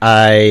it.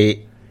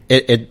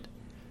 It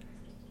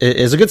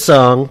is a good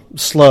song.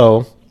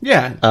 Slow.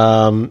 Yeah.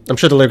 I'm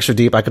sure the lyrics are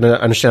deep. I can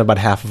understand about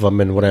half of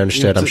them, and what I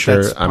understood, I'm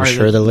sure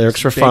the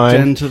lyrics were baked fine.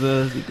 into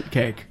the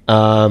cake.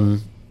 I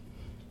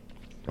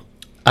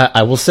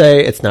will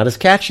say it's not as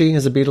catchy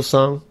as a Beatles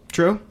song.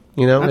 True.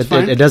 You know, That's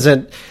fine. it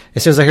doesn't.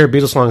 As soon as I hear a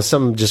Beatles song,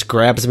 something just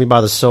grabs me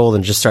by the soul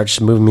and just starts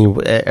moving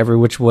me every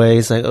which way.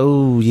 It's like,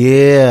 oh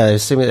yeah,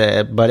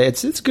 but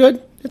it's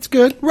good. It's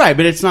good. Right,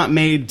 but it's not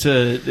made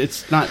to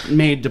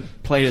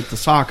play at the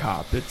sock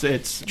hop.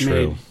 It's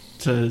True. made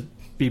to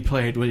be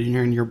played when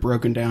you're in your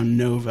broken down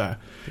Nova.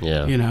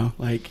 Yeah. You know,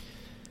 like,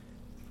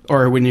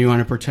 or when you want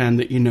to pretend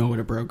that you know what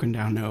a broken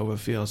down Nova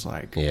feels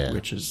like,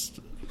 which is,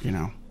 you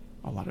know,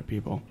 a lot of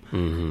people.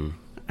 Mm-hmm.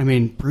 I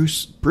mean,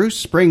 Bruce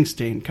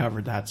Springsteen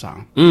covered that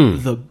song.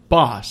 The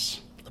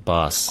Boss. The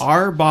Boss.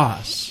 Our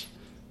Boss.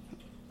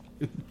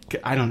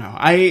 I don't know.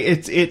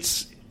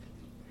 It's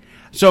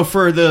so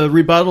for the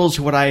rebuttals,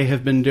 what I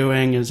have been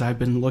doing is I've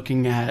been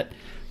looking at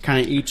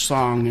kind of each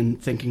song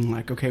and thinking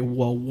like, okay,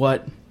 well,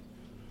 what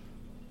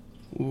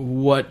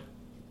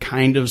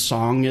kind of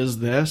song is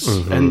this?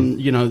 Mm-hmm.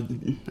 And, you know,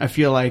 I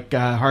feel like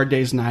Hard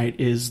Day's Night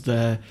is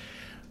I'm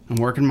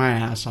working my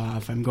ass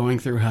off, I'm going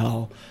through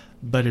hell,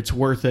 but it's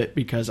worth it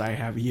because I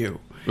have you.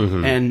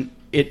 Mm-hmm. And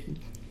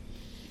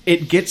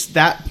it gets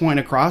that point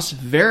across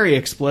very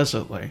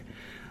explicitly.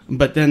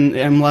 But then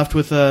I'm left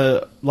with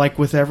like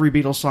with every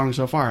Beatles song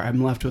so far,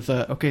 I'm left with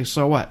okay,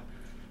 so what?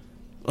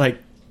 Like,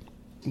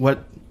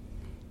 what?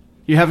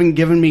 You haven't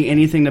given me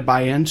anything to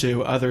buy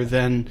into other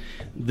than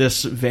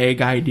this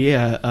vague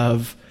idea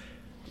of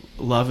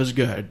love is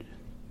good.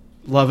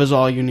 Love is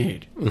all you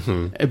need.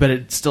 Mm-hmm. But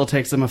it still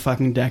takes them a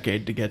fucking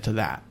decade to get to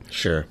that.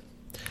 Sure.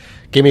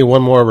 Give me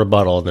one more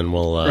rebuttal, then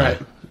we'll right.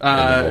 and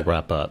then we'll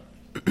wrap up.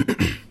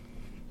 Let's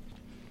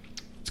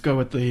go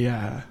with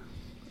the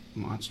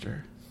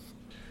monster.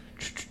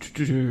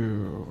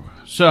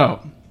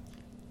 So,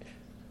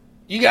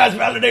 you guys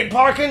validate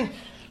parking?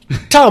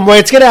 Tom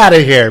Waits, get out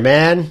of here,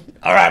 man.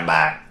 All right,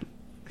 bye.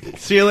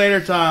 See you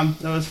later, Tom.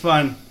 That was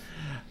fun.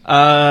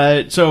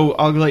 So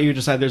I'll let you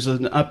decide. There's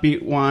an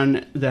upbeat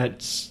one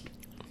it's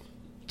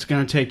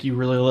going to take you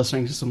really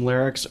listening to some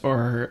lyrics,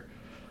 or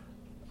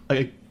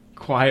a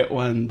quiet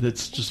one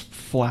that's just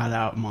flat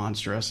out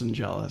monstrous and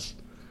jealous.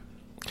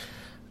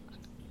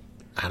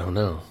 I don't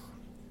know.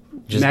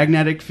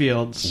 Magnetic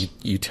Fields.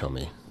 You tell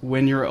me.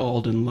 When You're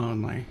Old and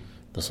Lonely.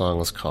 The song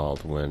is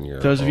called When You're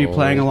Those of you Old.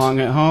 playing along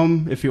at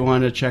home, if you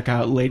want to check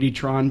out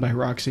Ladytron by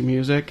Roxy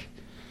Music,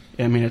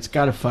 I mean, it's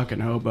got a fucking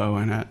hobo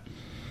in it.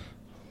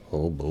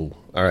 Hobo.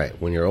 All right,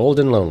 When You're Old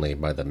and Lonely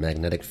by the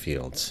Magnetic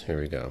Fields.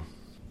 Here we go.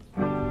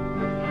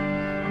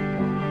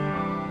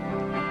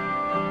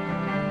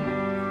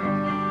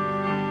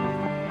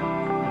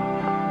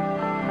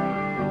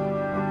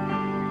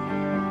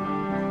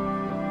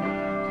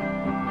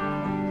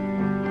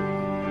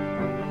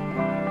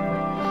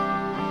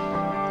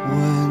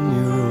 When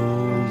you're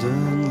old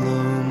and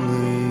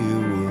lonely, you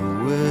will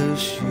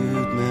wish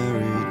you'd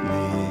married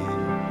me.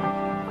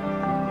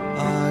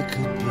 I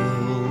could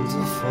build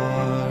a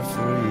fire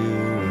for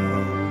you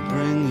and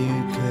bring you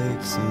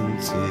cakes and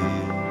tea.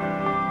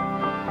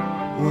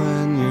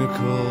 When you're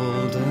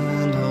cold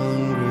and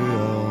hungry,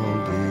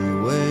 I'll be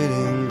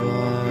waiting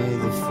by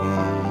the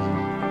phone.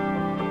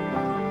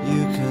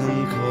 You can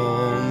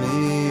call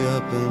me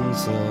up and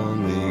tell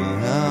me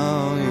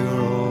how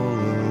you're all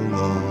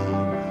alone.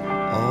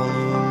 All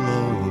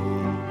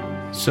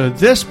alone. So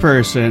this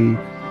person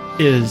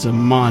is a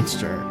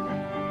monster.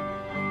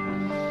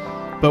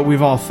 But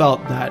we've all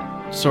felt that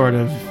sort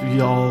of,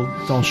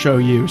 I'll show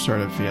you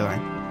sort of feeling.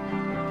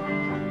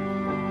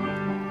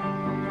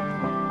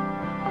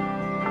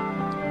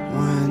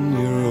 When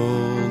you're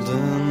old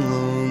and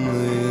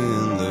lonely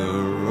and the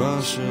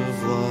rush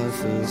of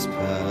life is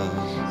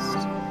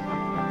past,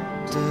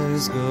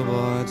 days go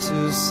by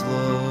too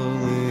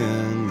slowly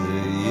and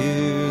the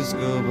years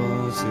go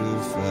by too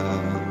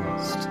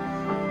fast.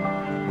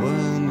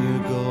 When your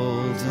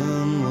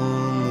golden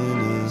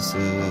loneliness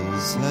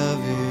is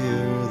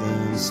heavier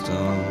than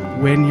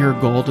stone. When your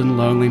golden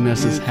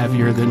loneliness is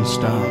heavier than Call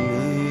stone.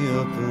 me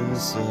up and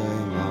say,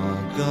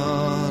 my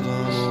God,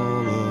 I'm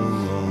all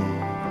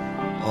alone,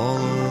 all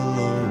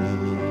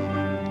alone.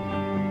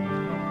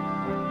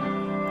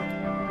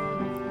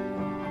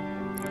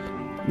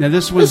 Now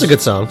this was It's a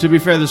good song. To be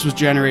fair, this was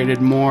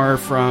generated more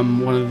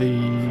from one of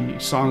the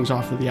songs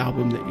off of the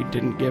album that you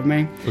didn't give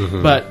me.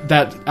 Mm-hmm. But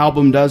that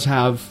album does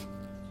have,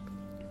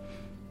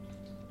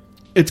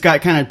 it's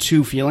got kind of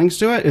two feelings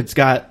to it. It's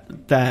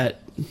got that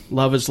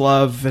love is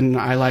love and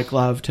I like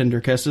love,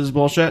 tender kisses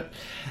bullshit.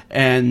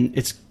 And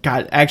it's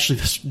got actually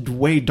this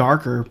way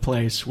darker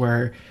place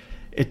where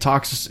it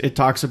talks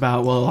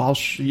about, well,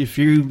 if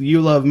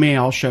you love me,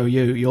 I'll show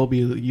you. You'll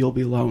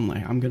be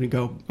lonely. I'm gonna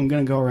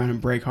go around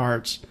and break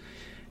hearts,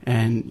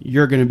 and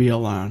you're gonna be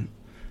alone.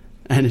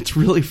 And it's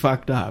really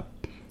fucked up.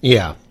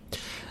 Yeah.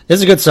 This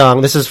is a good song.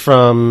 This is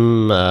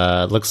from,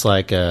 looks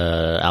like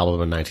an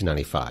album in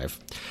 1995.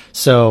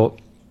 So,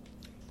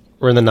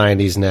 we're in the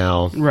 90s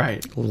now.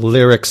 Right.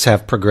 Lyrics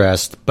have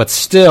progressed. But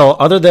still,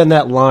 other than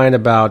that line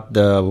about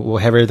the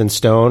heavier than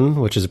stone,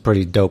 which is a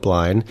pretty dope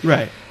line.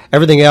 Right.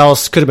 Everything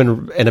else could have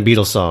been in a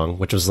Beatles song,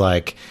 which was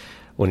like,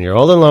 when you're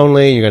old and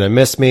lonely, you're going to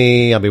miss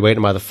me, I'll be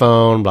waiting by the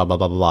phone, blah, blah,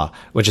 blah, blah, blah.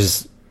 Which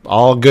is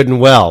all good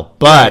and well.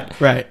 But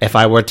Right. if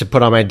I were to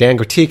put on my Dan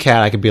Critique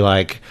hat, I could be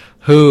like,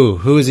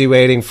 who is he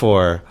waiting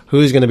for?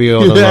 Who's going to be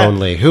old and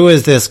lonely? Who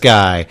is this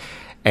guy?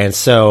 And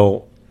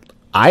so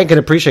I can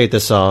appreciate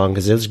this song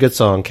because it was a good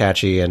song,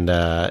 catchy, and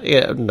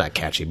not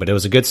catchy, but it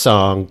was a good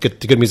song, good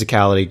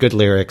musicality, good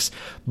lyrics.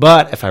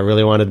 But if I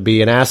really wanted to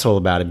be an asshole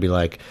about it, be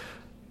like,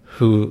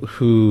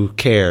 who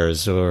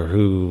cares, or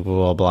who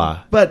blah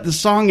blah. But the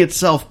song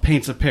itself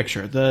paints a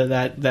picture.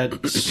 That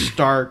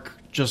stark,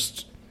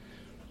 just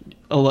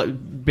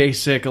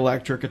basic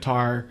electric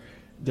guitar.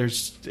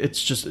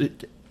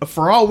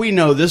 For all we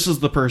know, this is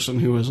the person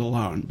who is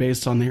alone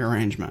based on the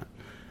arrangement,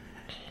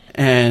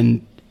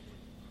 and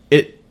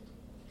it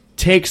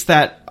takes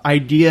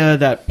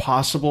that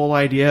possible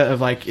idea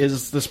of like,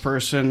 is this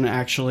person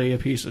actually a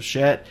piece of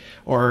shit,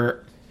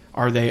 or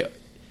are they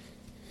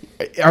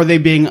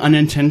being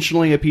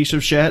unintentionally a piece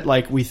of shit,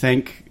 like we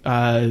think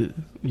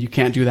you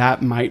can't do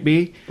that might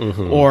be,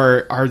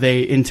 or are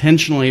they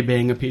intentionally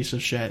being a piece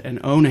of shit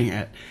and owning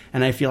it?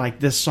 And I feel like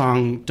this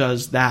song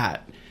does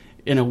that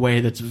in a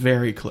way that's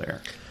very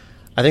clear.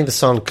 I think the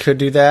song could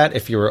do that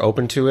if you were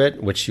open to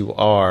it, which you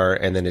are,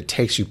 and then it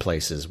takes you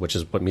places, which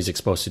is what music's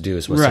supposed to do.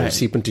 It's supposed to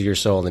seep into your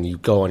soul, and then you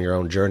go on your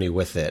own journey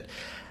with it.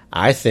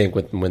 I think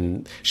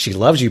when She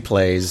Loves You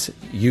plays,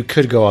 you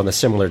could go on the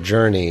similar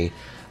journey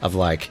of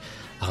like,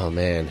 oh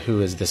man,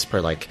 who is this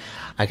person? Like,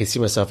 I can see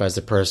myself as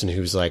the person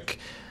who's like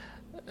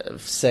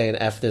saying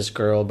F this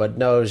girl, but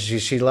no,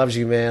 she loves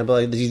you, man.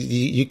 But like,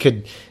 you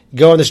could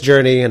go on this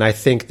journey, and I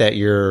think that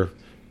you're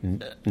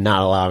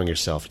not allowing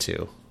yourself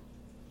to.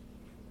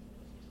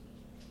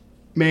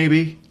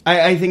 Maybe.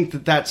 I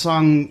think that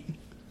song,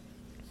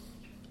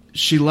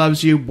 She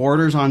Loves You,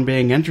 borders on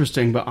being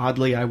interesting, but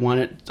oddly I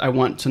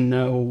want to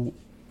know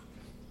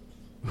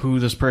who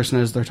this person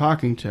is they're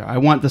talking to. I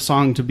want the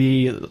song to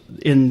be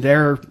in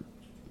their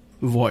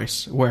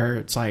voice, where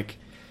it's like,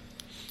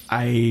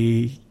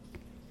 I've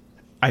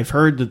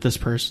heard that this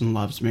person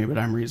loves me, but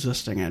I'm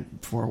resisting it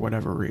for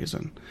whatever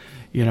reason.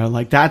 You know,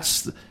 like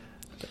that's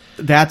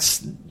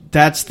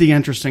the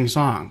interesting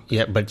song.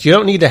 Yeah, but you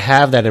don't need to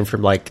have that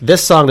information. Like,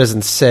 this song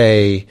doesn't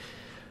say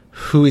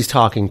who he's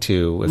talking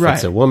to, if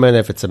it's a woman,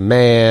 if it's a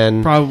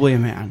man. Probably a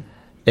man.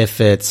 If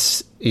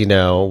it's,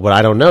 but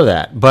I don't know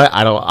that. But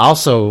I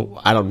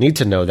don't need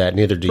to know that,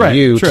 neither do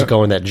you, to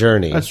go on that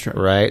journey. That's true.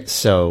 Right?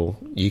 So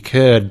you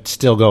could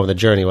still go on the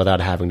journey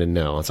without having to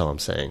know. That's all I'm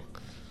saying.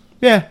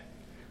 Yeah.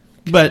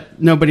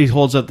 But nobody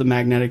holds up the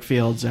magnetic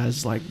fields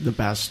as like the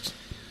best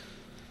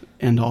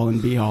end all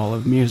and be all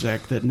of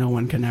music that no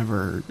one can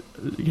ever,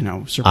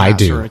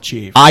 surpass or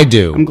achieve. I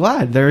do. I'm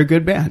glad they're a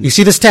good band. You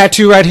see this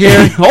tattoo right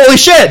here? Holy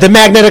shit! The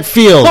magnetic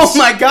fields. Oh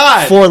my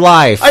god! For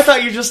life. I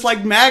thought you just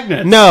liked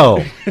magnets.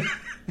 No.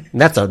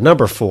 That's a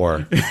number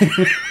 4.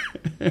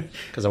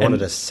 Because I wanted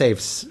to save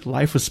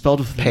life was spelled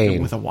with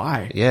pain. With a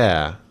Y.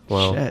 Yeah.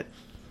 Well, shit.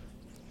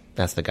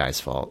 That's the guy's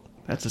fault.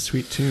 That's a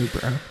sweet too,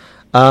 bro.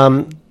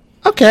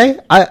 Okay.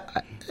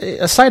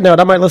 A side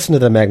note, I might listen to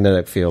the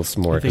magnetic fields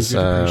more. I think you'd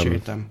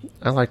appreciate them.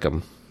 I like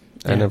them.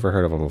 Yeah. I never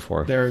heard of them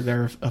before.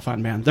 They're a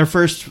fun band. Their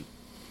first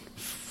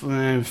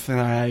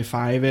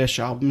 5-ish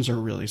albums are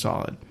really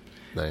solid.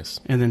 Nice.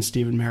 And then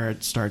Stephen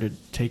Merritt started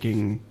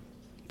taking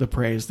the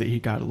praise that he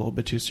got a little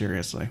bit too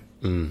seriously.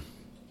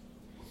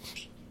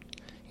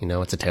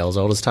 It's a tale as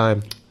old as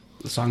time.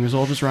 The song is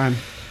old as rhyme.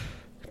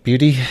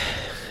 Beauty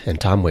and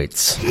Tom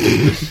Waits.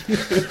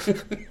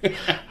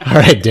 All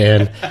right,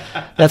 Dan.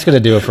 That's going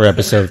to do it for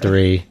episode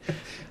 3.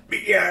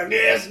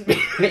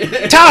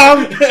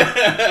 Tom!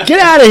 Get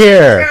out of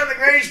here! The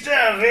great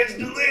stuff. It's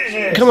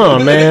delicious. Come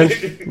on, man.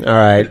 All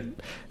right.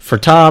 For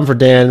Tom, for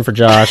Dan, for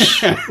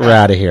Josh, we're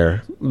out of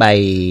here.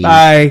 Bye.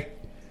 Bye.